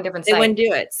do it. It's on a different site. They wouldn't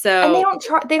do it. So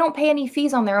and they don't pay any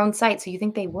fees on their own site. So you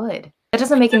think they would? That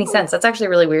doesn't make any sense. That's actually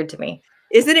really weird to me.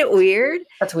 Isn't it weird?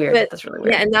 That's weird. That's really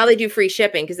weird. Yeah, and now they do free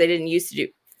shipping because they didn't used to do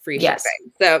free shipping.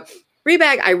 So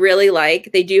Rebag, I really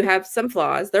like. They do have some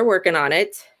flaws. They're working on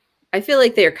it. I feel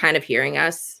like they're kind of hearing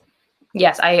us.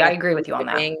 Yes, I agree with you on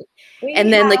that.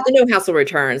 And then like the no hassle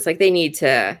returns, like they need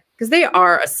to, because they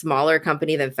are a smaller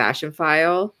company than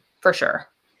Fashionphile. For sure.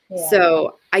 Yeah.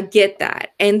 So I get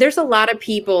that. And there's a lot of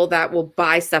people that will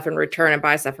buy stuff and return and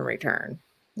buy stuff and return.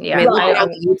 Yeah. I mean, look at all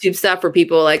the YouTube stuff where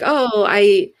people are like, oh,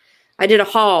 I did a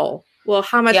haul. Well,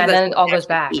 how much? Yeah, and then it all goes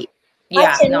back.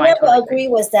 Yeah, I can never agree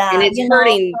with that. And it's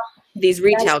hurting these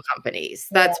retail companies.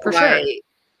 That's for sure.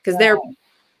 Because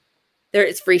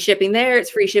it's free shipping there,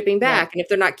 it's free shipping back. Yeah. And if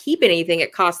they're not keeping anything,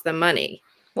 it costs them money.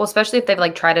 Well, especially if they've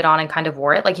like tried it on and kind of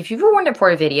wore it. Like if you've worn it for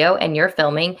a video and you're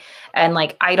filming, and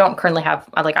like I don't currently have,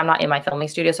 like I'm not in my filming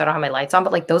studio, so I don't have my lights on,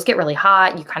 but like those get really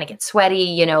hot. You kind of get sweaty,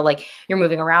 you know, like you're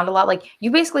moving around a lot. Like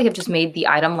you basically have just made the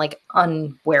item like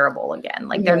unwearable again.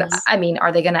 Like they're not, I mean,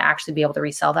 are they going to actually be able to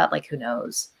resell that? Like who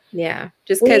knows? Yeah.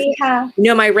 Just because,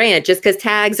 my rant, just because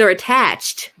tags are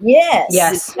attached. Yes.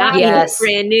 Yes. Not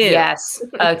brand new. Yes.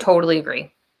 I totally agree.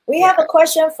 We have a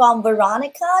question from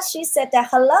Veronica. She said that,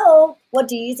 hello, what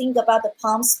do you think about the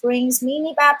Palm Springs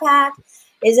mini backpack?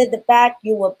 Is it the bag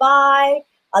you will buy?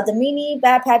 Are the mini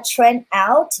backpack trend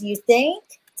out, you think?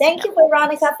 Thank you,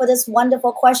 Veronica, for this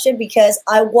wonderful question, because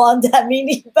I want that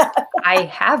mini backpack. I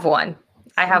have one.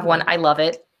 I love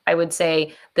it. I would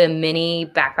say the mini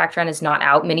backpack trend is not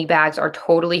out. Mini bags are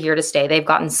totally here to stay. They've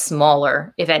gotten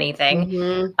smaller, if anything.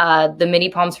 The mini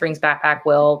Palm Springs backpack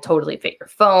will totally fit your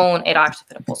phone. It'll actually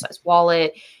fit a full-size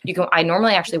wallet. I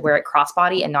normally actually wear it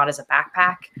crossbody and not as a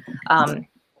backpack.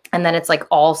 And then it's like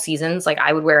all seasons. Like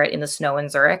I would wear it in the snow in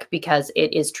Zurich because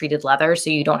it is treated leather. So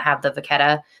you don't have the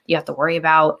vachetta you have to worry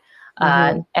about.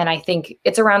 And I think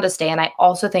it's around to stay. And I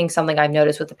also think something I've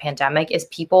noticed with the pandemic is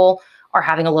people are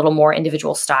having a little more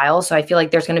individual style. So I feel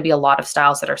like there's going to be a lot of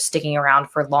styles that are sticking around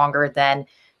for longer than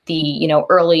the, you know,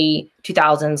 early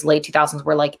 2000s, late 2000s,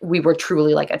 where like we were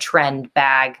truly like a trend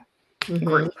bag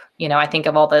group. You know, I think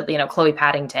of all the, you know, Chloe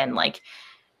Paddington, like,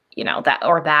 you know,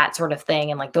 that sort of thing.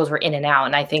 And like those were in and out.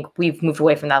 And I think we've moved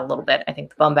away from that a little bit. I think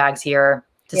the bum bag's here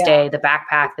to stay. The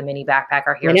backpack, the mini backpack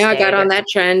are here. I got on that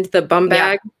trend, the bum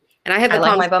bag. And I have the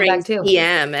Palm Springs bag too.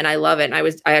 PM, and I love it. And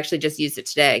I actually just used it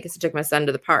today because I took my son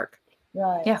to the park.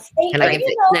 Right. Yeah. And I can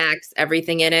fit snacks,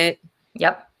 everything in it.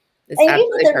 Yep. And you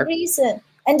know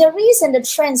the reason the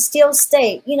trend still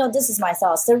stay, you know, this is my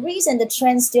thoughts. The reason the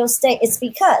trend still stay is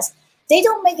because they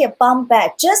don't make it bum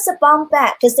bag, just a bum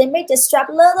bag, because they make the strap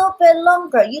a little bit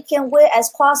longer. You can wear as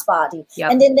crossbody.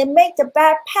 And then they make the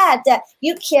back pad that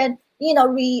you can, you know,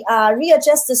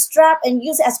 readjust the strap and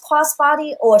use it as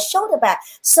crossbody or shoulder bag.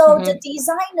 So the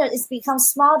designer is become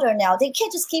smarter now. They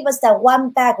can't just give us that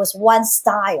one bag with one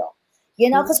style, you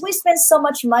know, because we spend so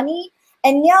much money.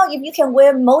 And now if you can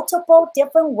wear multiple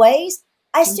different ways,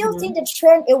 I still think the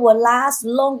trend, it will last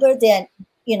longer than,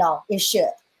 you know, it should.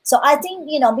 So I think,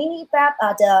 you know, mini bag,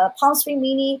 the Palm Springs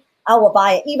mini, I will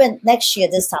buy it. Even next year,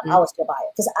 this time, I will still buy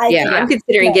it. Because I'm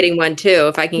considering getting one too,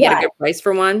 if I can get a good price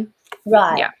for one.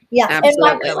 Right. Yeah. Absolutely.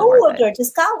 And my coworker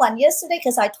just got one yesterday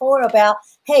because I told her about,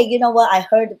 hey, you know what? I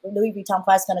heard Louis Vuitton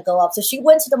price is going to go up. So she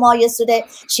went to the mall yesterday.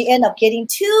 She ended up getting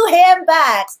 2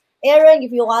 handbags. Erin,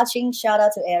 if you're watching, shout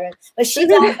out to Erin. But she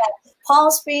got that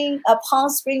Palm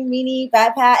Spring mini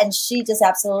backpack, and she just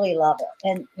absolutely loved it.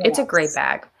 And it's a great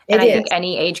bag. And I think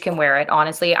any age can wear it.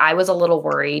 Honestly, I was a little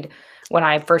worried when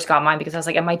I first got mine because I was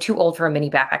like, am I too old for a mini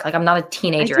backpack? Like I'm not a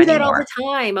teenager anymore. I do that all the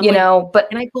time. I'm know, but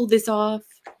can I pull this off?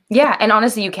 Yeah. And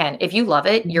honestly, you can. If you love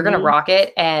it, you're going to rock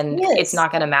it, and it's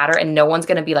not going to matter. And no one's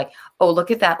going to be like, oh,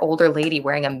 look at that older lady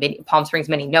wearing a mini Palm Springs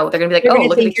mini. No, they're going to be like, oh,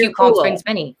 look at the cute Palm Springs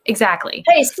mini. Exactly.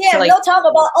 Hey, Sam, like, don't talk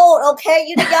about old, okay?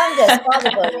 You're the youngest,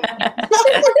 probably.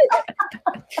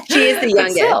 She is the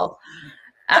youngest. Still,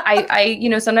 I, you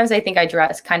know, sometimes I think I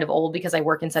dress kind of old because I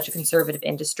work in such a conservative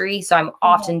industry. So I'm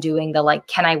often doing the, like,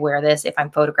 can I wear this? If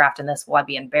I'm photographed in this, will I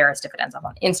be embarrassed if it ends up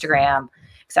on Instagram,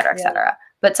 et cetera, et cetera.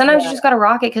 But sometimes you just got to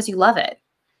rock it because you love it.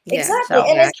 Exactly. So,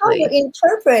 and it's how you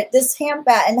interpret this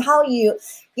handbag and how you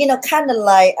know, kind of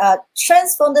like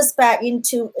transform this bag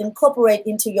incorporate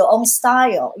into your own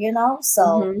style, you know?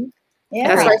 So,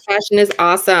 that's why fashion is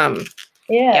awesome.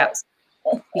 Yes.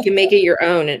 You can make it your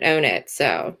own and own it.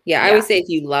 So, I always say if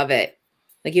you love it,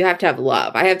 like you have to have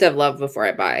love. I have to have love before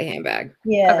I buy a handbag.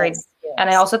 Yeah. Agreed. Yes. And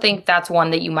I also think that's one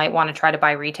that you might want to try to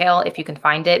buy retail if you can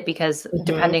find it, because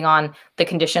depending on the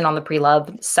condition on the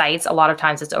Preloved sites, a lot of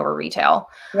times it's over retail.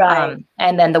 Right.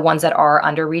 And then the ones that are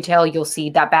under retail, you'll see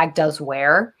that bag does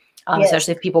wear,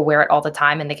 especially if people wear it all the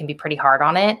time, and they can be pretty hard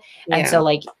on it. And so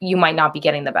like you might not be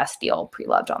getting the best deal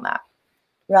Preloved on that.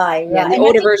 Right. Yeah. The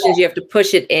older versions, you have to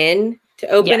push it in to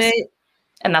open it.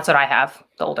 And that's what I have,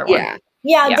 the older one.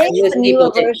 Yeah, they have the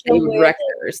newer version where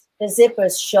the zipper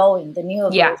is showing, the newer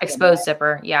version. Exposed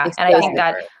zipper. Yeah. Exposed and I think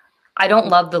that I don't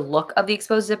love the look of the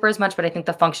exposed zipper as much, but I think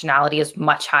the functionality is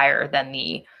much higher than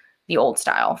the old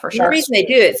style for sure. The reason they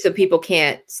do it so people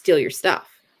can't steal your stuff.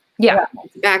 Yeah.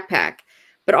 It's a backpack.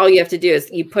 But all you have to do is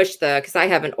you push because I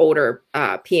have an older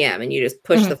PM, and you just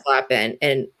push the flap in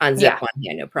and unzip one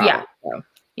hand, no problem.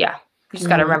 Yeah. You just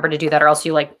got to remember to do that, or else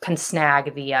you like can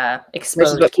snag the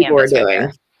exposed what people are canvas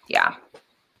doing. Yeah.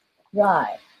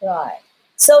 Right.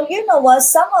 So you know what?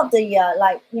 Some of the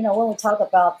like, you know, when we talk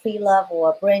about pre-loved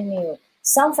or brand new,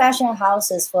 some fashion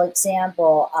houses, for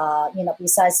example, you know,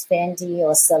 besides Fendi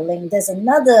or Celine, there's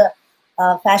another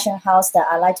fashion house that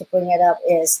I like to bring it up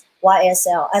is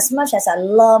YSL. As much as I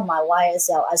love my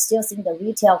YSL, I still think the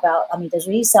retail value, the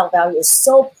resale value is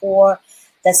so poor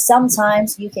that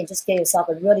sometimes you can just get yourself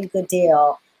a really good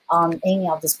deal on any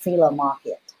of this pre-loved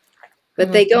market.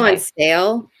 But they go on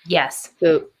sale. Yes.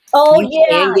 So you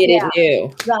can get it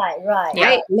new.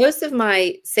 Right. Most of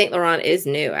my Saint Laurent is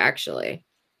new, actually.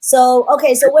 So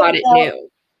okay, so bought it new.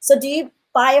 So do you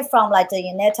buy it from like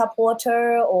the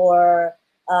Net-a-Porter or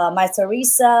My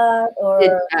Teresa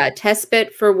or Test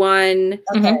Bit for one?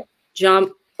 Okay.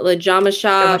 Jama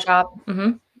Shop.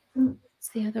 What's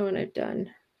the other one I've done?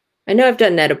 I know I've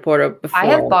done Net-a-Porter before. I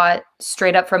have bought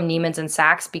straight up from Neiman's and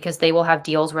Saks because they will have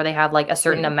deals where they have like a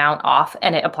certain amount off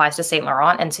and it applies to Saint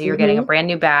Laurent. And so you're getting a brand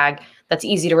new bag that's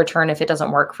easy to return if it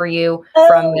doesn't work for you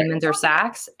from Neiman's or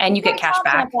Saks, and you get cash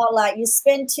back. About like you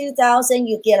spend $2,000,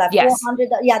 you get like $400.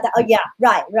 Yeah,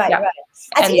 right.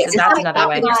 I think that's another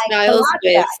way. Styles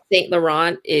with Saint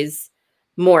Laurent is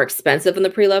more expensive in the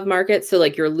pre-loved market, so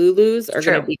like your Lulus are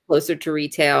going to be closer to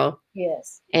retail.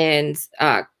 Yes, and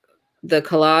the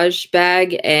collage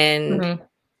bag and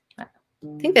I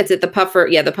think that's it. The puffer,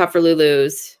 the puffer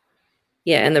Lulus,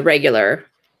 and the regular,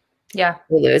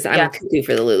 Lulus. I'm cuckoo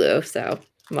for the Lulu, so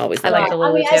I'm always. I like the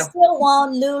Lulu too. I still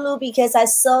want Lulu because I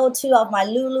sold 2 of my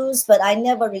Lulus, but I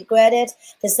never regret it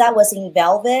because that was in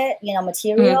velvet,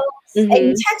 material. And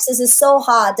in Texas, it's so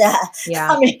hot that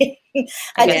I mean,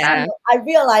 I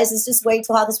realized it's just way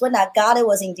too hot because when I got it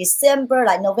was in December,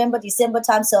 like November, December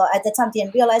time. So at the time,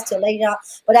 didn't realize till later on.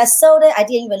 But I sold it. I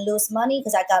didn't even lose money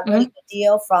because I got a really good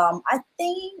deal from, I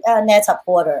think,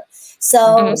 Net-a-Porter.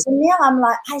 So now I'm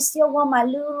like, I still want my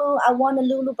Lulu. I want a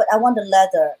Lulu, but I want the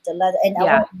leather.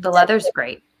 And the leather's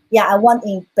great. Yeah, I want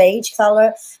in beige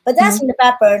color, but that's in the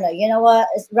back burner. You know what?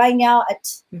 Right now,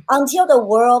 until the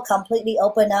world completely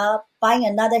open up, buying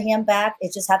another handbag,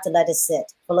 it just have to let it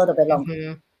sit for a little bit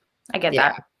longer. I get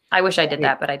that. I wish I did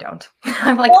that, but I don't.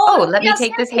 I'm like, let me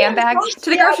take this handbag to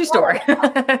the grocery store.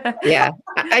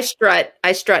 I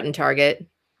strut in Target.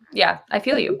 Yeah, I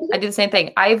feel you. I do the same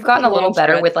thing. I've gotten a little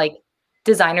better with like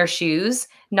designer shoes,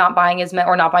 not buying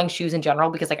not buying shoes in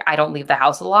general because like I don't leave the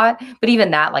house a lot. But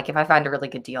even that, like if I find a really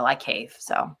good deal, I cave.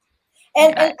 So,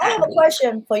 and I have a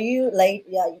question for you,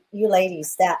 you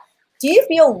ladies. That do you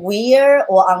feel weird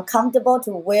or uncomfortable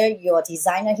to wear your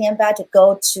designer handbag to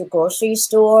go to grocery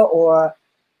store or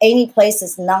any place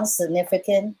that's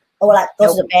non-significant, or like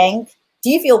go to the bank? Do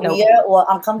you feel weird or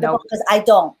uncomfortable? Because I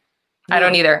don't. I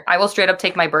don't either. I will straight up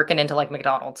take my Birkin into like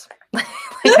McDonald's.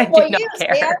 Good for you,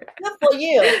 Sam. Good for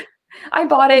you. I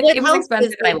bought it. It was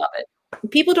expensive and I love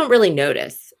it. People don't really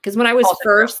notice because when I was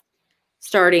first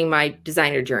starting my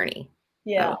designer journey,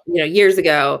 years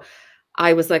ago,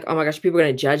 I was like, oh my gosh, people are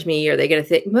going to judge me. Or they going to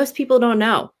think most people don't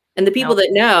know. And the people that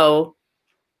know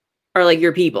are like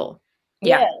your people.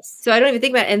 Yes. So I don't even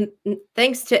think about it. And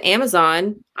thanks to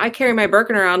Amazon, I carry my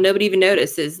Birkin around. Nobody even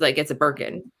notices like it's a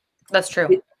Birkin. That's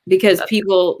true. Because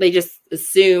people, they just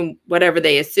assume whatever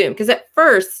they assume. Because at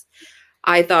first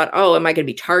I thought, oh, am I going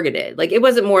to be targeted? Like, it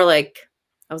wasn't more like,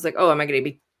 I was like, oh, am I going to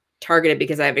be targeted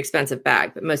because I have an expensive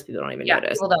bag? But most people don't even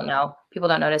notice. People don't know. People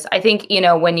don't notice. I think,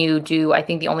 when you do, I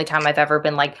think the only time I've ever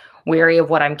been like wary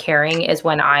of what I'm carrying is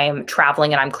when I'm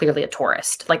traveling and I'm clearly a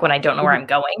tourist. Like when I don't know where I'm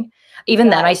going.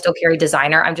 Even then I still carry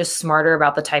designer. I'm just smarter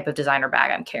about the type of designer bag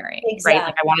I'm carrying, right?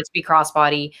 Like I want it to be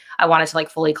crossbody. I want it to like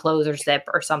fully close or zip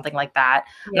or something like that.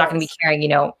 I'm not going to be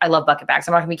carrying, I love bucket bags.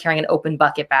 I'm not going to be carrying an open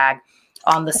bucket bag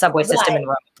on the subway system in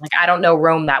Rome. Like I don't know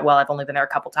Rome that well. I've only been there a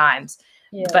couple times,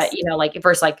 but like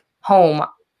versus like home,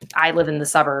 I live in the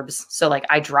suburbs. So like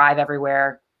I drive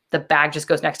everywhere. The bag just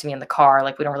goes next to me in the car.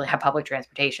 Like we don't really have public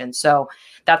transportation. So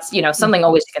that's, something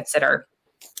always to consider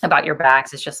about your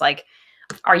bags. It's just like,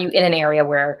 are you in an area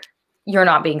where you're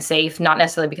not being safe? Not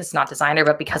necessarily because it's not designer,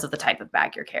 but because of the type of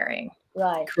bag you're carrying.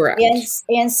 Right. Correct.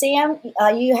 And Sam,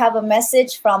 you have a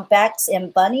message from Bags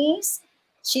and Bunnies.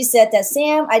 She said that,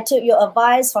 Sam, I took your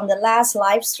advice from the last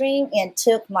live stream and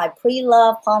took my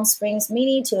pre-loved Palm Springs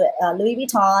mini to Louis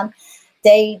Vuitton.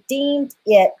 They deemed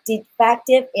it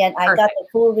defective, and I got the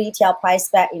full retail price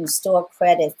back in store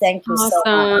credit. Thank you so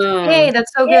much. Hey,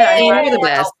 that's so good. You're the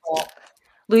best.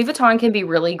 Louis Vuitton can be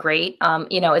really great.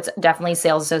 It's definitely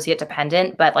sales associate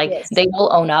dependent, but like they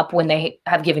will own up when they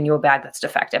have given you a bag that's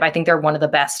defective. I think they're one of the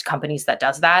best companies that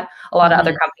does that. A lot of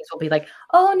other companies will be like,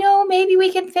 oh no, maybe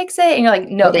we can fix it. And you're like,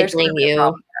 no, they blame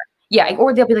you. Yeah.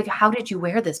 Or they'll be like, how did you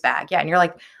wear this bag? Yeah. And you're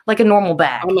like a normal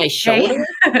bag. On my shoulder.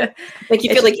 Like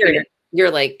you feel like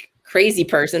you're like crazy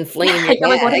person flinging your bag. You're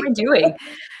like, what am I doing?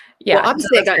 Yeah, well,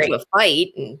 obviously I got into a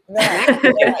fight. And you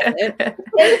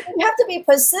have to be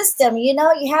persistent. You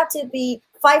have to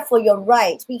fight for your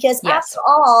right, because after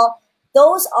all,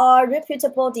 those are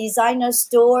reputable designer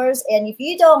stores. And if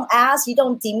you don't ask, you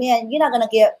don't demand, you're not going to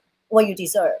get what you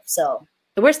deserve. So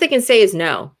the worst they can say is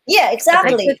no. Yeah,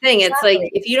 exactly. That's the thing. It's like,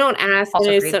 if you don't ask,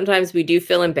 sometimes we do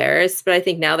feel embarrassed. But I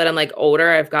think now that I'm like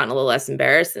older, I've gotten a little less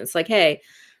embarrassed. And it's like, hey,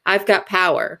 I've got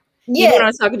power. Yeah. Even when I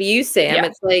was talking to you, Sam,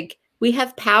 it's like, we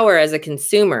have power as a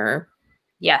consumer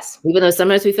Yes. Even though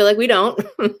sometimes we feel like we don't.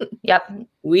 Yep.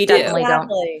 We definitely don't.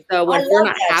 So when we're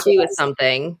not happy with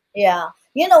something. Yeah.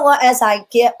 You know what? As I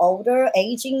get older,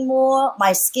 aging more,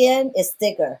 my skin is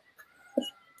thicker.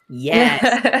 Yes.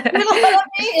 You know what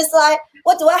I mean? It's like,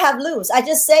 what do I have loose? I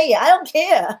just say it. I don't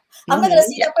care. I'm not going to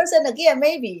see that person again,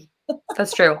 maybe.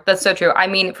 That's true. That's so true. I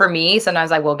mean, for me,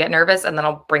 sometimes I will get nervous and then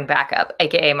I'll bring back up,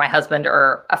 AKA my husband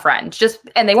or a friend,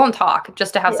 and they won't talk,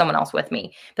 just to have someone else with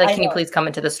me. Be like, can you please come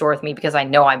into the store with me because I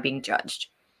know I'm being judged.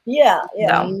 Yeah.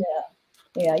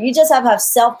 You just have to have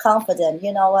self-confidence.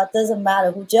 You know what? Doesn't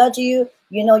matter who judge you.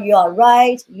 You know you are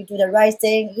right. You do the right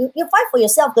thing. You fight for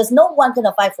yourself because no one's going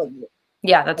to fight for you.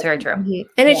 Yeah, that's very true.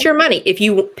 And it's your money. If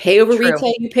you pay over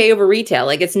retail, you pay over retail.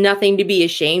 Like, it's nothing to be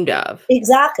ashamed of.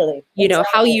 Exactly. You know,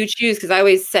 how you choose. Because I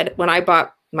always said when I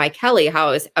bought my Kelly,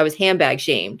 how I was handbag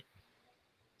shamed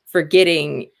for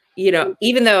getting, you know,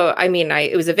 even though, I mean,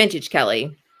 it was a vintage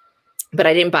Kelly, but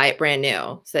I didn't buy it brand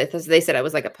new. So they said I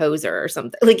was like a poser or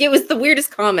something. Like, it was the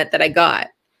weirdest comment that I got.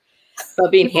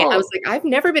 But being I was like, I've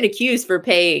never been accused for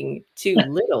paying too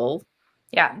little.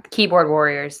 Yeah, keyboard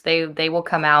warriors. They will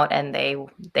come out and they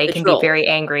can be very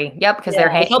angry. Yep, because they're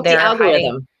the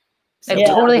algorithm. It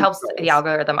totally helps the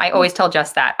algorithm. I always tell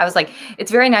Jess that. I was like,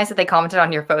 it's very nice that they commented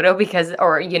on your photo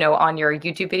or you know, on your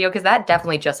YouTube video, because that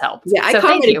definitely just helps. Yeah, I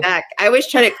commented back. I always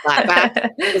try to clap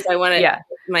back because I want to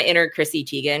my inner Chrissy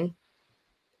Teigen.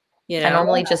 You know, I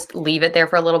normally just leave it there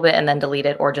for a little bit and then delete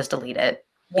it, or just delete it.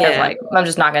 Because like, I'm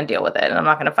just not going to deal with it and I'm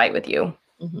not going to fight with you.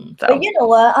 So. But you know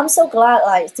what? I'm so glad,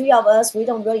 like, three of us, we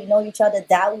don't really know each other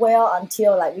that well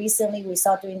until like recently we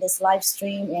started doing this live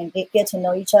stream and get to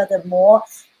know each other more.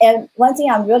 And one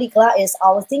thing I'm really glad is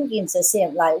our thinking is the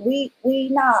same. Like, we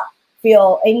not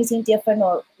feel anything different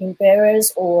or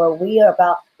embarrassed or weird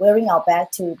about wearing our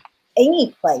bag to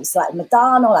any place, like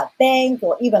McDonald's, like bank,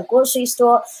 or even grocery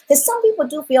store. Because some people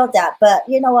do feel that, but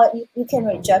you know what? You can't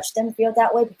really judge them feel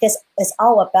that way, because it's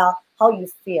all about how you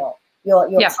feel.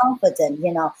 You're confident,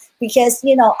 you know, because,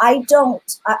 you know, I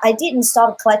didn't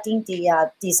start collecting the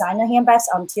designer handbags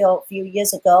until a few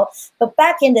years ago. But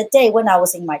back in the day when I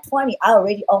was in my 20s, I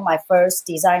already owned my first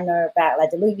designer bag,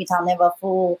 like the Louis Vuitton Never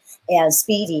Full and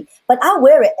Speedy. But I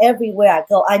wear it everywhere I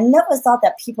go. I never thought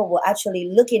that people were actually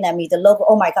looking at me, the logo,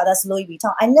 oh my God, that's Louis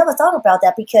Vuitton. I never thought about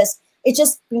that because it's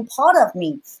just been part of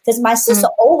me. Because my sister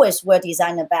always wear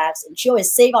designer bags and she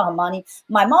always save on her money.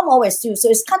 My mom always do. So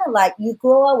it's kind of like you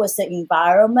grow up with the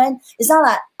environment. It's not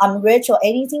like I'm rich or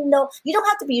anything. No, you don't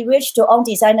have to be rich to own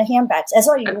designer handbags. As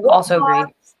long as you work hard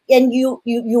and you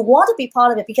want to be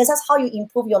part of it, because that's how you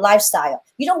improve your lifestyle.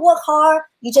 You don't work hard.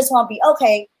 You just want to be,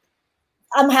 okay,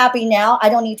 I'm happy now. I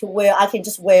don't need to wear, I can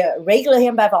just wear a regular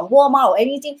handbag from Walmart or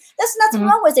anything. There's nothing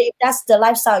wrong with it if that's the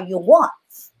lifestyle you want.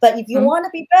 But if you want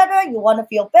to be better, you want to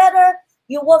feel better,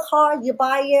 you work hard, you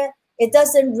buy it. It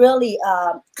doesn't really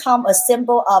come a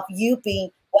symbol of you being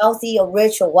wealthy or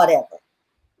rich or whatever.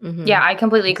 Yeah, I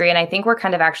completely agree. And I think we're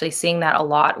kind of actually seeing that a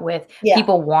lot with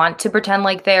people want to pretend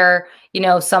like they're, you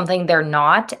know, something they're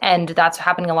not. And that's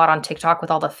happening a lot on TikTok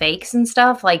with all the fakes and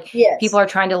stuff. Like people are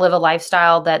trying to live a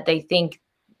lifestyle that they think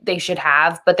they should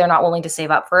have, but they're not willing to save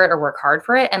up for it or work hard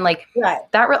for it. And like,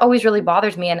 that always really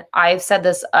bothers me. And I've said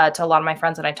this to a lot of my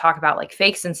friends when I talk about like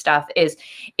fakes and stuff, is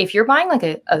if you're buying like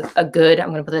a good, I'm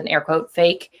going to put it in air quote,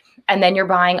 fake, and then you're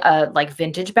buying a like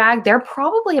vintage bag, they're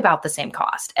probably about the same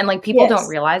cost. And like people don't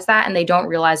realize that. And they don't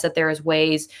realize that there is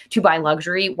ways to buy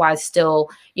luxury while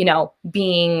still, you know,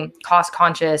 being cost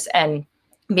conscious and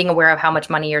being aware of how much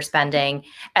money you're spending.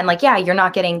 And like, yeah, you're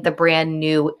not getting the brand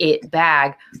new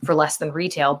bag for less than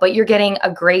retail, but you're getting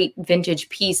a great vintage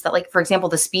piece that, like, for example,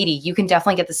 the Speedy, you can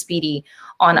definitely get the Speedy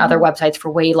on other websites for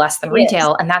way less than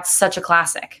retail. And that's such a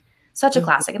classic, such a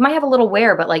classic. It might have a little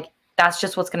wear, but like, that's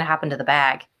just what's going to happen to the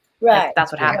bag. Right. Like,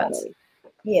 that's what happens.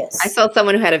 Yes. I saw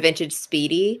someone who had a vintage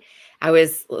Speedy. It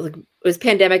was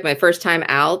pandemic, my first time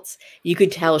out. You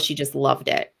could tell she just loved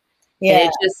it. Yeah. And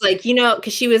it's just like, you know,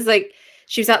 because she was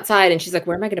outside and she's like,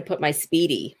 where am I going to put my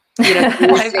Speedy? You know,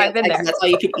 I've been there. That's all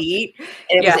you could eat.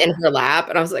 And it was in her lap.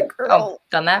 And I was like, girl. Oh,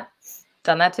 done that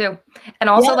too. And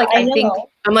also like, I think,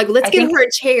 I'm like, let's give her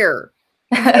a chair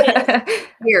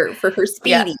here for her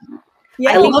Speedy.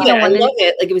 Yeah. I love it. I love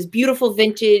it. Like, it was beautiful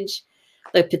vintage.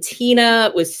 Like, patina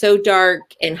was so dark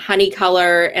and honey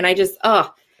color. And I just,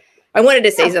 I wanted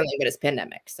to say something, but it's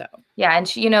pandemic. So yeah.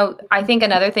 And you know, I think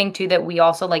another thing too that we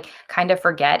also like kind of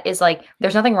forget is like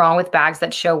there's nothing wrong with bags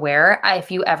that show wear.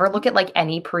 If you ever look at like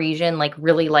any Parisian, like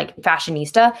really like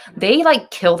fashionista, they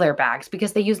like kill their bags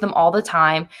because they use them all the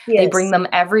time. They bring them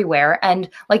everywhere and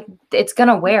like it's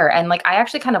gonna wear. And like I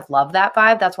actually kind of love that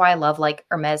vibe. That's why I love like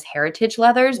Hermes heritage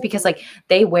leathers because like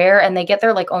they wear and they get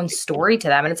their like own story to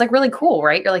them. And it's like really cool,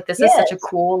 right? You're like, this is such a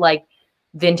cool like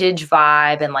vintage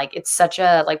vibe and like it's such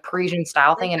a like Parisian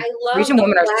style thing and Parisian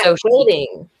women are so chic.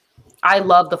 I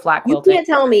love the flat quilting. You can't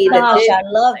tell me that. Gosh, I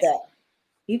love that.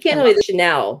 You can't tell me the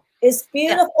Chanel. It's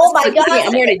beautiful. Oh my God!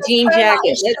 I'm wearing a jean jacket.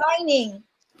 It's shining.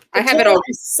 I have it all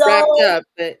wrapped up,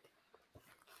 but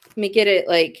let me get it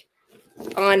like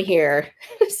on here.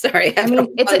 Sorry, I mean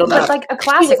it's like a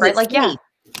classic, right? Like yeah,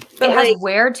 but it has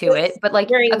wear to it, but like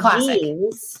a classic.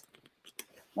 Jeans.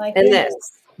 And this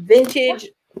vintage.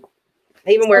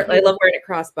 I even wear. I love wearing it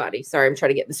crossbody. Sorry, I'm trying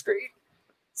to get the screen.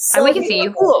 So we can see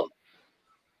you. Cool.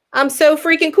 I'm so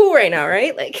freaking cool right now,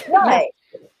 right? Like right.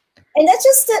 And that's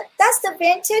just that's the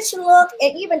vintage look.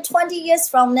 And even 20 years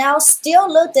from now,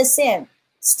 still look the same.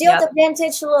 Still the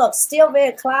vintage look. Still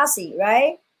very classy,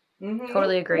 right?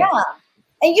 Totally agree. Yeah.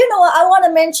 And you know what? I want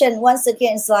to mention once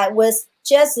again. It's like with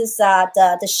Jess's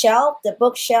the shelf, the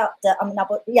bookshelf.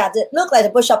 Look like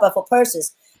the bookshelf but for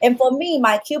purses. And for me,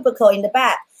 my cubicle in the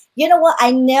back. You know what?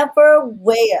 I never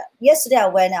wear. Yesterday I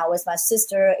went out with my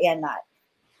sister and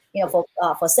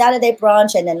for Saturday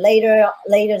brunch, and then later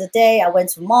the day I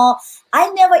went to mall. I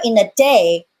never in a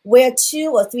day wear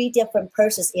 2 or 3 different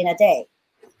purses in a day,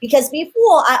 because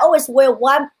before I always wear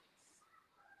one.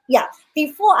 Yeah,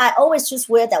 before I always just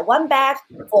wear that one bag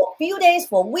for a few days,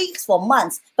 for weeks, for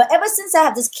months. But ever since I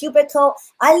have this cubicle,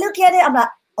 I look at it. I'm like,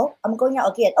 oh, I'm going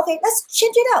out again. Okay, let's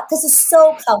change it out because it's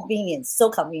so convenient. So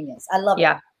convenient. I love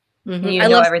it. I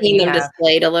love seeing them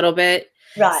displayed a little bit.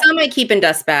 Right. Some I keep in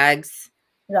dust bags,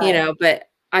 you know, but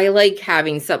I like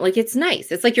having something like it's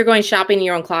nice. It's like you're going shopping in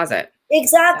your own closet.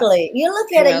 Exactly. You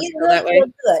look at it, you look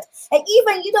good. And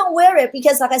even you don't wear it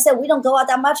because, like I said, we don't go out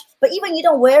that much. But even you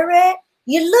don't wear it,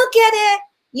 you look at it,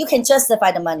 you can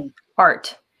justify the money.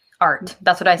 Art.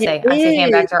 That's what I say. I say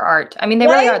handbags are art. I mean, they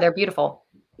really are. They're beautiful.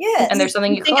 Yeah. And there's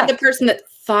something you think of the person that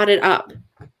thought it up.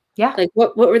 Yeah. Like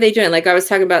what were they doing? Like I was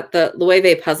talking about the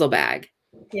Loewe puzzle bag.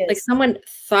 Yes. Like someone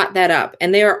thought that up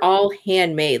and they are all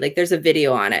handmade. Like there's a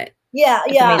video on it. Yeah.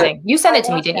 It's amazing. You sent it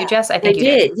to me, didn't you, Jess? I think you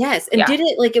did. Yes. And did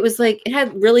it like it was like it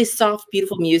had really soft,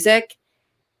 beautiful music.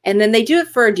 And then they do it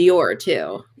for Dior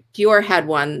too. Dior had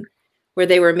one where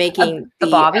they were making the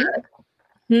Bobby.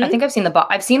 I think I've seen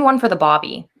I've seen one for the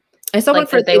Bobby. I saw one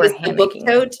for the book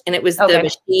tote, and it was the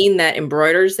machine that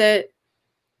embroiders it.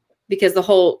 Because the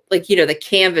whole, like, you know, the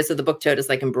canvas of the book tote is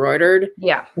like embroidered.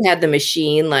 Yeah. It had the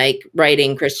machine like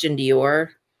writing Christian Dior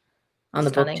on the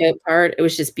book tote part. It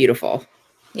was just beautiful.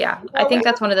 Yeah. I think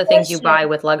that's one of the things you buy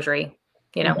with luxury,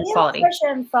 you know, quality. We have a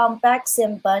question from Bags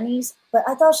and Bunnies, but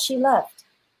I thought she left.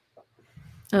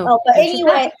 Oh, but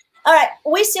anyway, all right.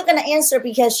 We're still going to answer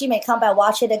because she may come back,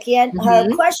 watch it again.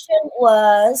 Her question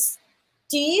was,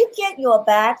 do you get your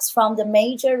bags from the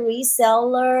major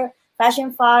reseller,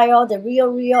 Fashionphile,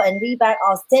 TheRealReal, and Rebag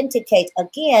authenticate?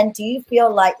 Again, do you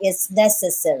feel like it's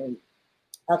necessary?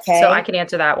 Okay. So I can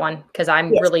answer that one because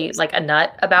I'm really like a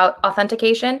nut about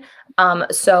authentication.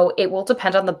 So it will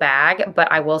depend on the bag,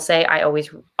 but I will say I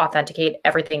always authenticate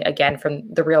everything again from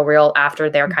TheRealReal after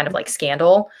their kind of like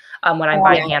scandal. When I'm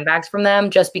buying handbags from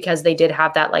them, just because they did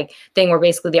have that like thing where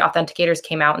basically the authenticators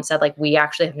came out and said like, we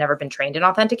actually have never been trained in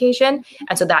authentication.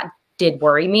 And so that did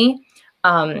worry me.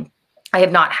 I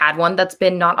have not had one that's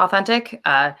been not authentic,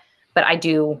 but I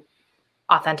do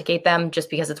authenticate them just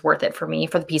because it's worth it for me,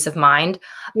 for the peace of mind.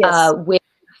 With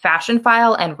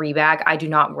Fashionphile and Rebag, I do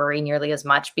not worry nearly as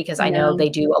much because I know they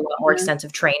do a lot more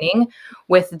extensive training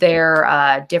with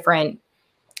their different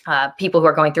people who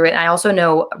are going through it. And I also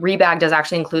know Rebag does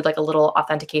actually include like a little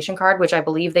authentication card, which I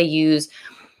believe they use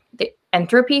the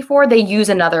Entropy for. They use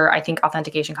another, I think,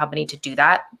 authentication company to do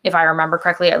that. If I remember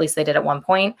correctly, at least they did at one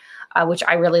point, which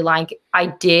I really like. I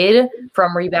did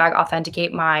from Rebag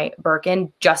authenticate my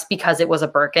Birkin just because it was a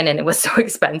Birkin and it was so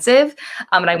expensive.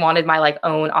 And I wanted my like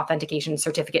own authentication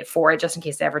certificate for it just in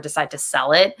case they ever decide to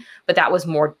sell it. But that was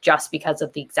more just because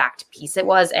of the exact piece it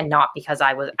was and not because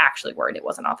I was actually worried it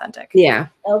wasn't authentic. Yeah.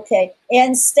 Okay.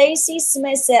 And Stacy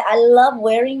Smith said, I love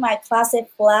wearing my classic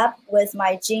flap with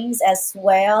my jeans as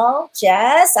well.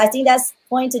 Jess, I think that's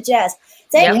point to Jess.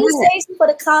 Thank you, Stacey, for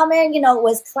the comment. You know,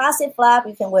 with classic flap,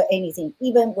 you can wear anything,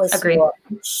 even with your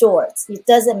shorts. It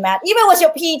doesn't matter. Even with your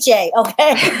PJ,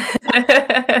 okay?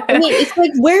 I mean, it's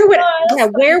like,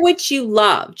 wear what you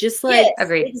love. Just like,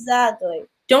 exactly.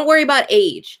 don't worry about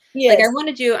age. Yes. Like I'm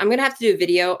going to have to do a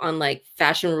video on like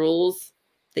fashion rules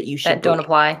that you should don't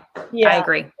apply. Yeah. I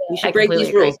agree. You should break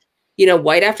these rules. You know,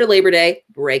 white after Labor Day,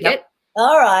 break it.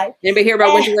 All right. Anybody hear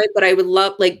about winter white? But I would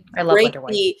love, like, break winter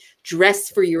the dress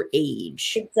for your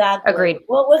age. Exactly. Agreed.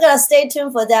 Well, we're going to stay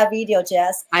tuned for that video,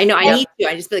 Jess. I know. I need to.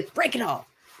 I just be like, break it all.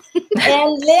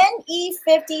 And Lynn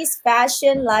E50's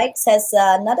Fashion Likes has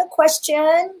another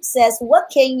question. Says, what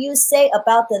can you say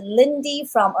about the Lindy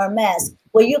from Hermes?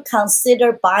 Will you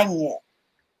consider buying it?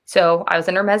 So I was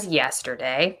in Hermes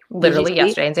yesterday, literally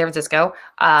yesterday in San Francisco.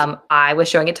 I was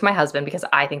showing it to my husband because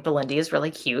I think the Lindy is really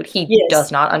cute. He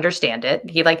does not understand it.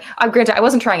 He like, granted, I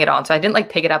wasn't trying it on, so I didn't like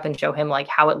pick it up and show him like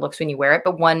how it looks when you wear it.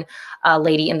 But one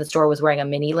lady in the store was wearing a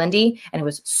mini Lindy and it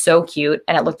was so cute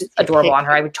and it looked adorable on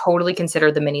her. I would totally consider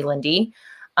the mini Lindy.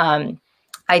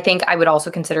 I think I would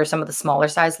also consider some of the smaller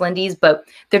size Lindies, but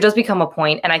there does become a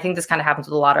point, and I think this kind of happens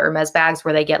with a lot of Hermes bags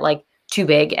where they get like too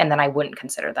big and then I wouldn't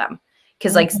consider them.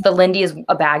 Because like the Lindy is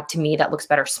a bag to me that looks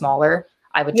better smaller.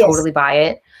 I would totally buy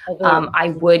it.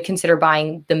 I would consider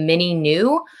buying the mini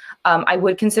new. I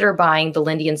would consider buying the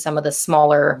Lindy in some of the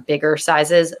smaller, bigger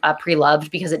sizes, Preloved,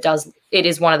 because it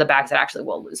is one of the bags that actually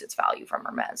will lose its value from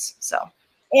Hermes. So.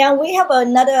 And we have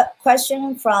another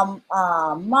question from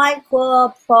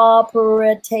Michael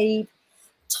Property.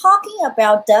 Talking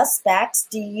about dust bags,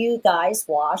 do you guys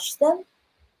wash them?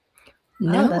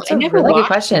 No, that's a really good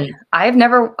question. I have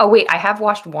never. Oh wait, I have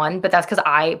washed one, but that's because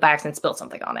I by accident spilled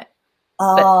something on it.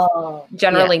 Oh, but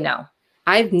generally no.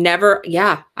 I've never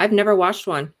washed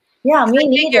one. Yeah, me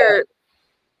neither.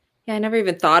 Yeah, I never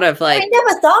even thought of like. I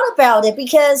never thought about it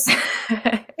because.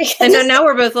 And then now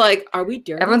we're both like, are we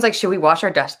dirty? Everyone's like, should we wash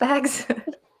our dust bags?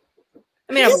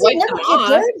 I mean, I've wiped them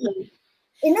off.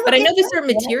 But I know there's certain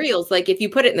materials, like if you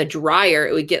put it in the dryer,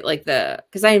 it would get like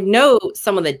because I know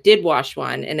someone that did wash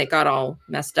one and it got all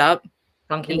messed up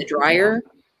in the dryer.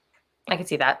 I can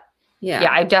see that. Yeah.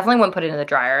 Yeah, I definitely wouldn't put it in the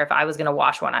dryer. If I was going to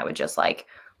wash one, I would just like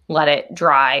let it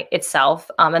dry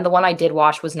itself. And the one I did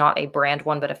wash was not a brand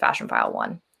one, but a Fashionphile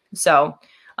one. So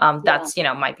that's,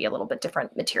 might be a little bit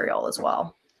different material as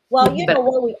well. Well, you know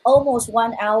what? We almost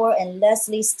 1 hour and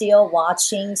Leslie still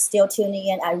watching, still tuning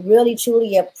in. I really,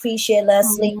 truly appreciate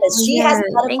Leslie because she has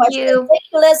another question. Thank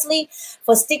you, Leslie,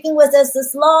 for sticking with us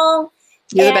this long.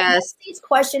 You're the best. Leslie's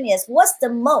question is, what's the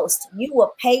most you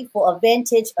will pay for a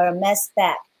vintage Hermes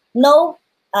bag? No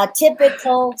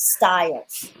typical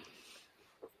styles.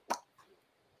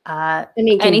 I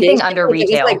mean, anything under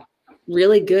retail. Like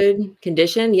really good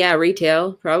condition. Yeah,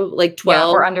 retail, probably like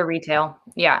 12. Or under retail.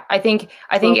 Yeah, I think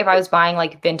if I was buying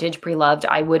like vintage Preloved,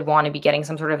 I would want to be getting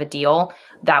some sort of a deal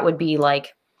that would be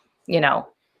like,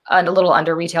 a little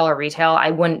under retail or retail. I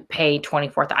wouldn't pay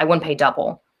I wouldn't pay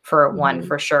double for one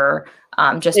for sure.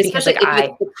 Just especially because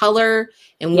like the color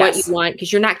and what you want,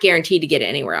 because you're not guaranteed to get it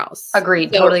anywhere else.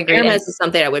 Agreed. So totally agreed. Hermes is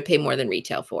something I would pay more than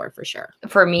retail for sure.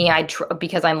 For me,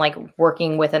 because I'm like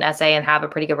working with an SA and have a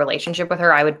pretty good relationship with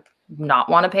her, I would not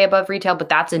want to pay above retail, but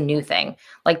that's a new thing.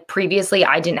 Like previously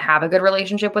I didn't have a good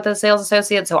relationship with a sales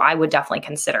associate. So I would definitely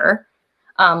consider,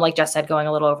 like Jess said, going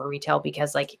a little over retail,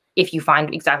 because like if you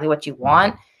find exactly what you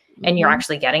want and you're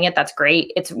actually getting it, that's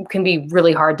great. It can be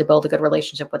really hard to build a good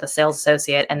relationship with a sales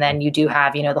associate. And then you do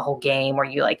have, the whole game where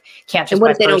you like can't just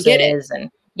what if they don't get it?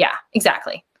 And yeah,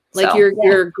 exactly. Like so,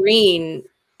 your green.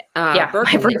 My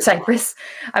burnt cypress.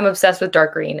 I'm obsessed with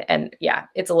dark green, and yeah,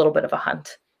 it's a little bit of a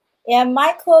hunt. And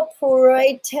Michael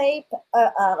Tape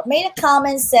made a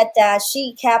comment, said that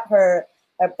she kept her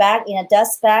bag in a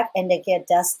dust bag and they get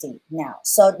dusty now.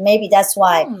 So maybe that's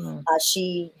why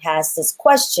she has this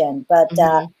question. But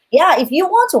yeah, if you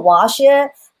want to wash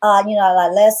it, like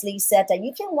Leslie said, that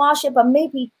you can wash it, but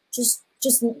maybe just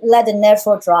let it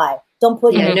natural dry. Don't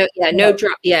put it no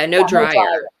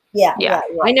dryer. Yeah.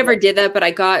 I never did that,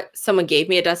 but someone gave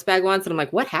me a dust bag once and I'm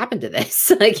like, what happened to this?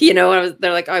 Like,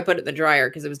 they're like, oh, I put it in the dryer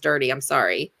because it was dirty. I'm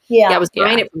sorry. Yeah. I was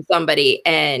buying it from somebody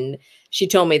and she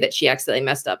told me that she accidentally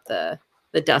messed up the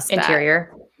dust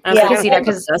interior. Bag. I can see that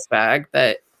because it's a dust bag,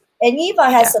 but. And Eva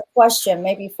has a question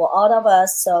maybe for all of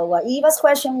us. So Eva's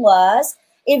question was,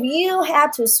 if you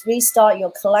had to restart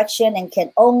your collection and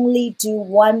can only do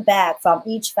one bag from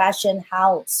each fashion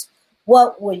house,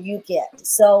 what would you get?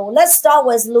 So let's start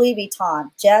with Louis Vuitton.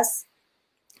 Jess?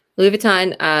 Louis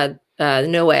Vuitton,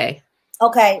 no way.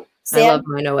 Okay. Sam? I love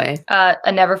my no way. A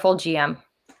Neverfull GM.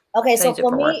 Okay, so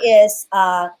for me is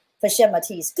Fashion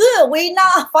Matisse. Good, we're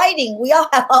not fighting. We all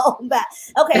have our own bag.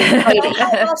 Okay,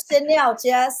 Chanel,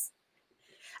 Jess?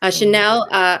 Chanel,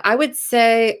 I would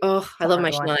say, I love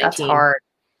my Chanel 19. That's hard.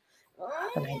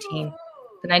 The 19.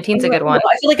 The 19's a good one.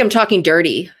 I feel like I'm talking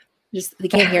dirty. They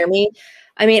can't hear me.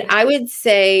 I mean, I would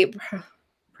say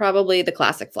probably the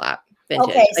classic flap vintage.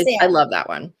 Okay, I love that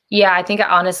one. Yeah, I think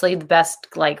honestly the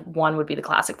best like one would be the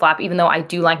classic flap, even though I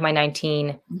do like my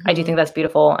 19. I do think that's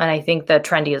beautiful. And I think the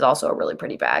trendy is also a really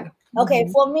pretty bag. Okay,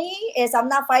 for me is I'm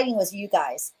not fighting with you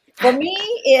guys. For me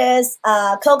is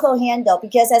Coco handle,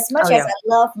 because as much as I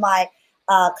love my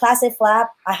classic flap,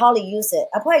 I hardly use it.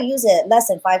 I probably use it less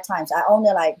than 5 times. I own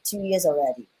it like 2 years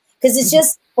already. Because it's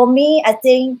just, for me, I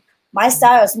think my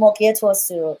style is more geared towards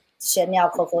to Chanel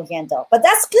Coco handle. But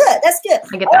that's good. That's good.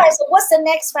 All right, so what's the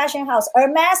next fashion house?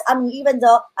 Hermes? I mean, even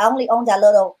though I only own that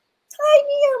little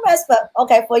tiny Hermes, but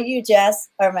okay, for you, Jess,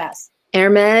 Hermes.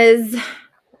 Hermes,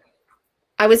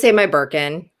 I would say my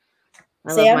Birkin.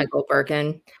 I love my gold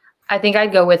Birkin. I think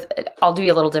I'd go with, I'll do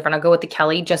a little different. I'll go with the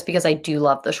Kelly just because I do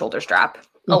love the shoulder strap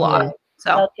a lot.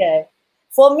 So okay.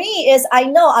 For me is, I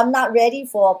know I'm not ready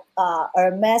for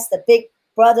Hermes, the big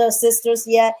brother sisters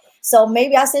yet. So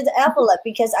maybe I say the Epaulette,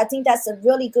 because I think that's a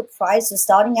really good price for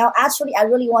starting out. Actually, I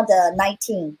really want the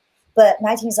 19, but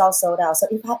 19 is all sold out. So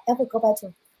if I ever go back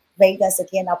to Vegas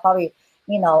again, I'll probably,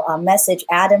 message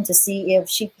Adam to see if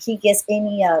he gets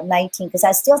any 19, because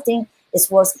I still think it's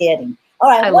worth getting. All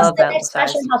right, what's the next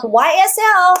fashion house?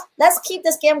 YSL. Let's keep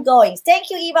this game going. Thank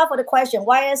you, Eva, for the question.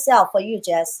 YSL for you,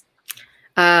 Jess.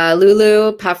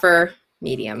 Lulu Puffer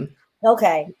medium.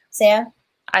 Okay, Sam.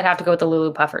 I'd have to go with the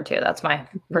Lulu Puffer too. That's my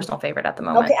personal favorite at the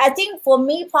moment. Okay, I think for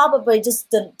me, probably just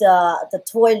the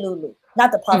toy Lulu,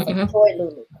 not the Puffer, the toy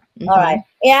Lulu. All right,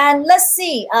 and let's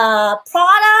see,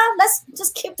 Prada. Let's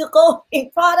just keep the going.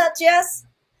 Prada, Jess.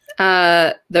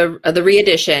 The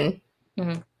re-edition.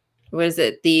 What is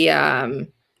it?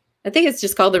 I think it's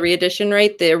just called the re-edition,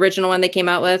 right? The original one they came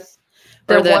out with.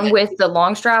 The one with the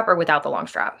long strap or without the long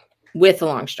strap? With the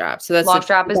long strap. So that's long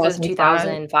strap is the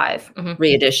 2005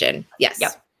 re-edition. Yes.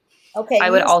 Yep. Okay. I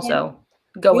would also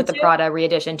go with the Prada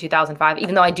re-edition 2005,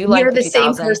 even though I do like the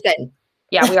 2000. Same person.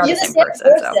 Yeah, we are the same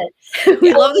person. So.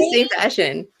 We love the same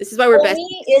fashion. This is why we're best. For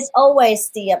me, it's always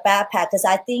the backpack, because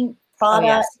I think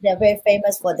Prada, they're very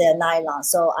famous for their nylon.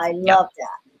 So I love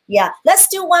that. Yeah. Let's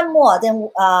do one more. Then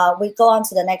we go on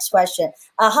to the next question.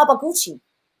 How about Gucci?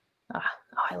 Oh,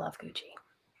 I love Gucci.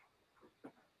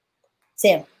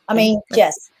 Sam. I mean,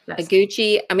 Jess. A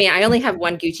Gucci. I mean, I only have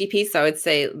one Gucci piece, so I would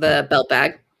say the belt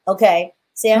bag. Okay.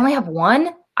 Sam. I only have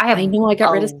one. I know I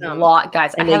got rid of some. Lot,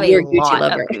 guys. I have a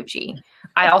lot of Gucci.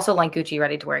 I also like Gucci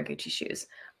ready-to-wear and Gucci shoes.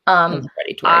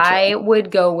 I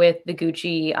would go with the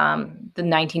Gucci, the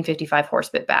 1955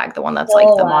 horsebit bag, the one that's like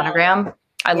the monogram.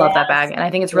 I love that bag, and I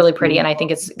think it's really pretty, and I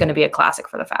think it's going to be a classic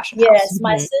for the fashion house. Yes,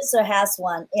 my sister has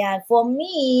one, and for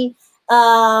me,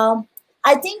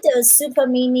 I think the super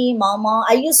mini mama.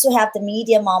 I used to have the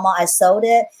medium mama. I sold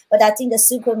it, but I think the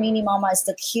super mini mama is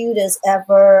the cutest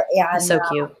ever. And so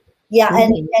cute. Yeah,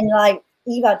 and like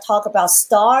Eva talk about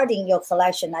starting your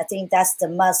collection. I think that's the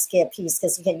must get piece,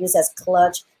 because you can use as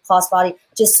clutch, crossbody,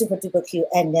 just super duper cute.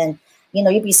 And then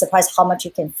you'd be surprised how much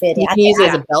you can fit. You can use it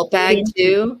as a belt bag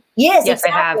too. Yes,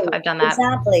 exactly. I have. I've done that.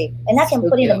 Exactly. And I can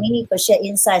put in a mini pochette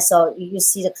inside, so you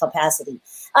see the capacity.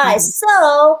 All right,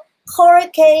 so Corey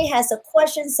K has a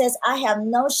question, says, I have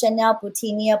no Chanel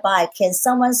boutique nearby. Can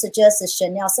someone suggest a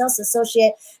Chanel sales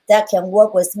associate that can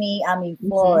work with me? I'm in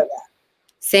Florida.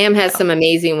 Sam has some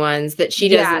amazing ones that she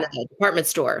does in the department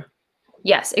store.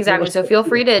 Yes, exactly. So feel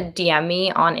free to DM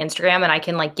me on Instagram, and I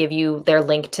can give you their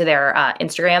link to their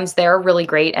Instagrams. They're really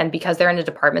great. And because they're in a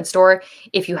department store,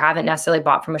 if you haven't necessarily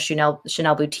bought from a Chanel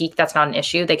boutique, that's not an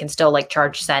issue. They can still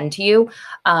charge send to you.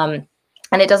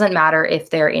 And it doesn't matter if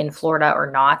they're in Florida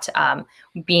or not.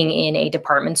 Being in a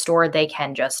department store, they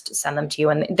can just send them to you,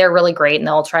 and they're really great, and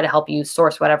they'll try to help you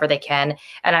source whatever they can.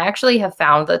 And I actually have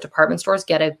found that department stores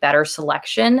get a better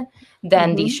selection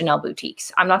than the Chanel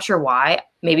boutiques. I'm not sure why.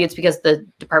 Maybe it's because the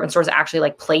department stores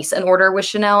actually place an order with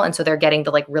Chanel, and so they're getting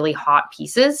the really hot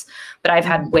pieces. But I've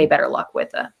had way better luck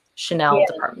with the Chanel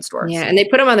department stores. Yeah, and they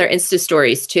put them on their Insta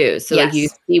stories too. So you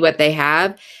see what they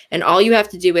have. And all you have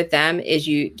to do with them is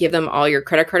you give them all your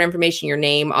credit card information, your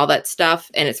name, all that stuff.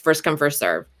 And it's first come, first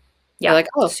serve. Yeah. They're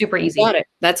oh, super easy. Got it.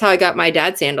 That's how I got my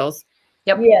dad's sandals.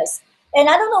 Yep. Yes. And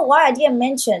I don't know why I didn't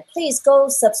mention, please go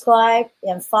subscribe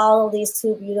and follow these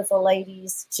two beautiful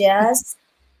ladies, Jess,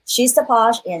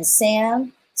 Shestheposh, and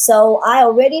Sam. So I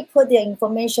already put the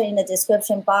information in the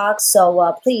description box.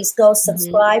 So please go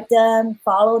subscribe them,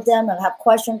 follow them, and have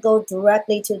questions, go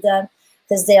directly to them,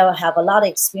 because they'll have a lot of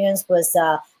experience with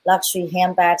luxury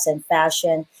handbags and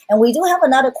fashion. And we do have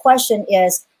another question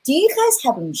is, do you guys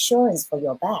have insurance for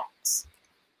your bags?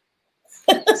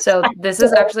 So this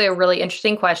is actually a really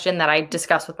interesting question that I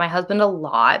discuss with my husband a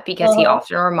lot, because he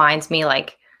often reminds me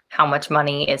how much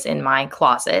money is in my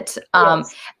closet.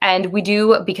 And we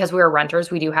do, because we're renters,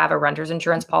 we do have a renter's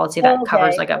insurance policy that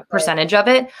covers like a percentage of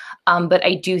it. But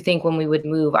I do think when we would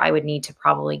move, I would need to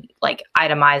probably like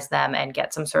itemize them and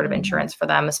get some sort of insurance for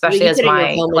them, especially as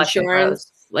my collection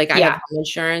grows. Like I have home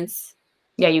insurance.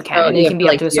 Yeah, you can. And it can be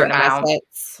up to a certain amount.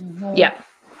 Yeah.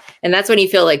 And that's when you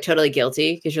feel like totally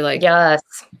guilty because you're like, yes.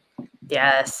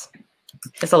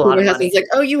 It's a lot of money. He's like,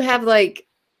 oh, you have like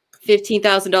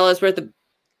 $15,000 worth of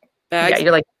bags. Yeah,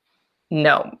 you're like,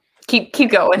 no, keep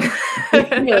going.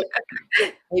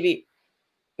 Maybe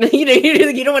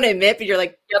you don't want to admit, but you're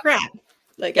like, crap.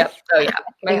 Like, oh yeah,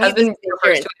 my husband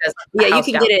refers to it as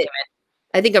you can get it.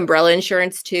 I think umbrella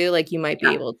insurance too. Like you might be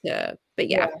able to, but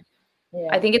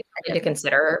I think it's something to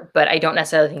consider, but I don't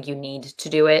necessarily think you need to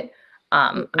do it.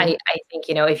 I think,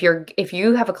 you know, if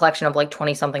you have a collection of like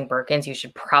 20 something Birkins, you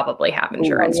should probably have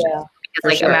insurance.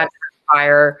 Because imagine a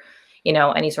fire, you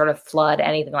know, any sort of flood,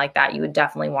 anything like that, you would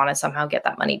definitely want to somehow get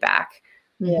that money back.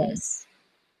 Yes.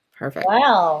 Perfect.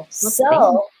 Wow.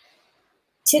 So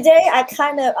today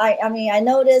I mean, I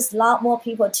noticed a lot more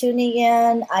people tuning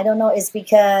in. I don't know, it's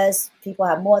because people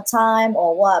have more time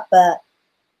or what, but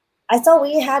I thought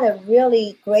we had a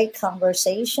really great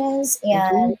conversations,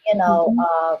 and you know,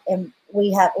 and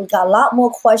we got a lot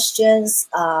more questions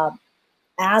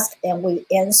asked and we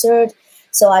answered.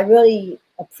 So I really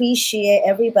appreciate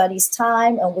everybody's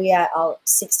time, and we are at our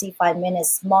 65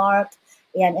 minutes mark,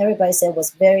 and everybody said it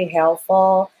was very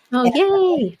helpful. Oh, and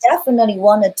yay! I definitely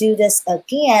want to do this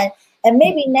again. And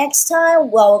maybe next time,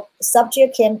 well,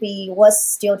 subject can be what's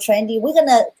still trendy. We're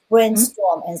gonna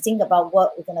brainstorm and think about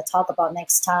what we're gonna talk about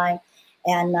next time.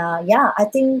 And yeah, I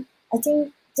think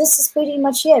this is pretty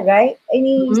much it, right?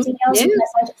 Anything else? Yeah.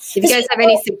 If you guys have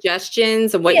any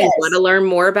suggestions of what you want to learn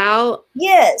more about,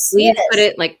 please put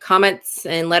it like comments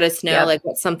and let us know like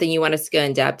what's something you want us to go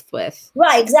in depth with.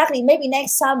 Right, exactly. Maybe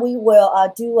next time we will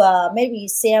do maybe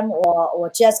Sam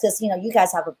or Jess, because you know you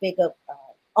guys have a bigger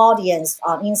audience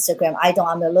on Instagram. I don't.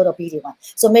 I'm a little bitty one.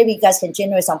 So maybe you guys can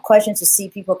generate some questions to see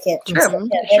people can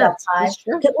ahead of time.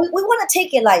 We want to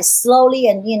take it like slowly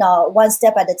and, you know, one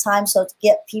step at a time, so to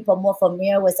get people more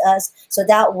familiar with us. So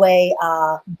that way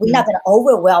we're not going to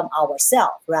overwhelm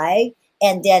ourselves, right?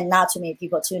 And then not too many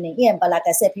people tuning in. But like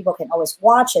I said, people can always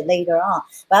watch it later on.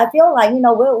 But I feel like, you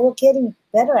know, we're getting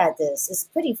better at this. It's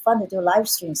pretty fun to do live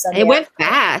streams. It went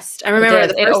fast. I remember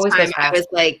the first time I was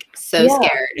like so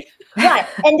scared. Right.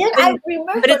 And then I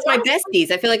remember. But it's my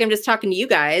besties. I feel like I'm just talking to you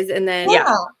guys. And then.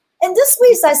 And this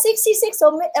week's like 66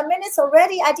 minutes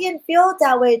already. I didn't feel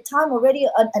that way. Time already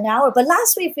an hour. But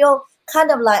last week feel kind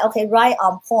of like, okay, right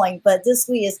on point. But this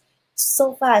week is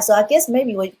so fast. So I guess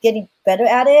maybe we're getting better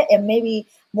at it, and maybe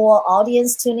more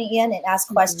audience tuning in and ask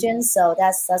questions. So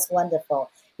that's wonderful.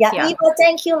 Yeah. Eva,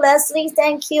 thank you. Leslie,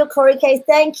 thank you. Corey K,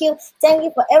 thank you. Thank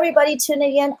you for everybody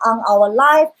tuning in on our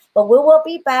live. But we will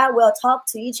be back. We'll talk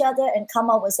to each other and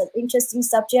come up with an interesting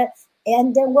subject.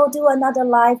 And then we'll do another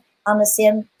live on the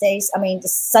same days. I mean, the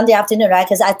Sunday afternoon, right?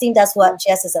 Because I think that's what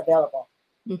Jess is available.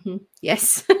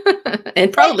 Yes.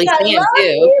 And probably Sam too.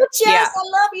 You, Jess. I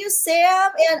love you,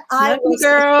 Sam. And I will see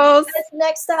you guys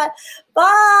next time.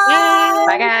 Bye.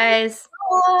 Bye, guys.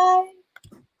 Bye.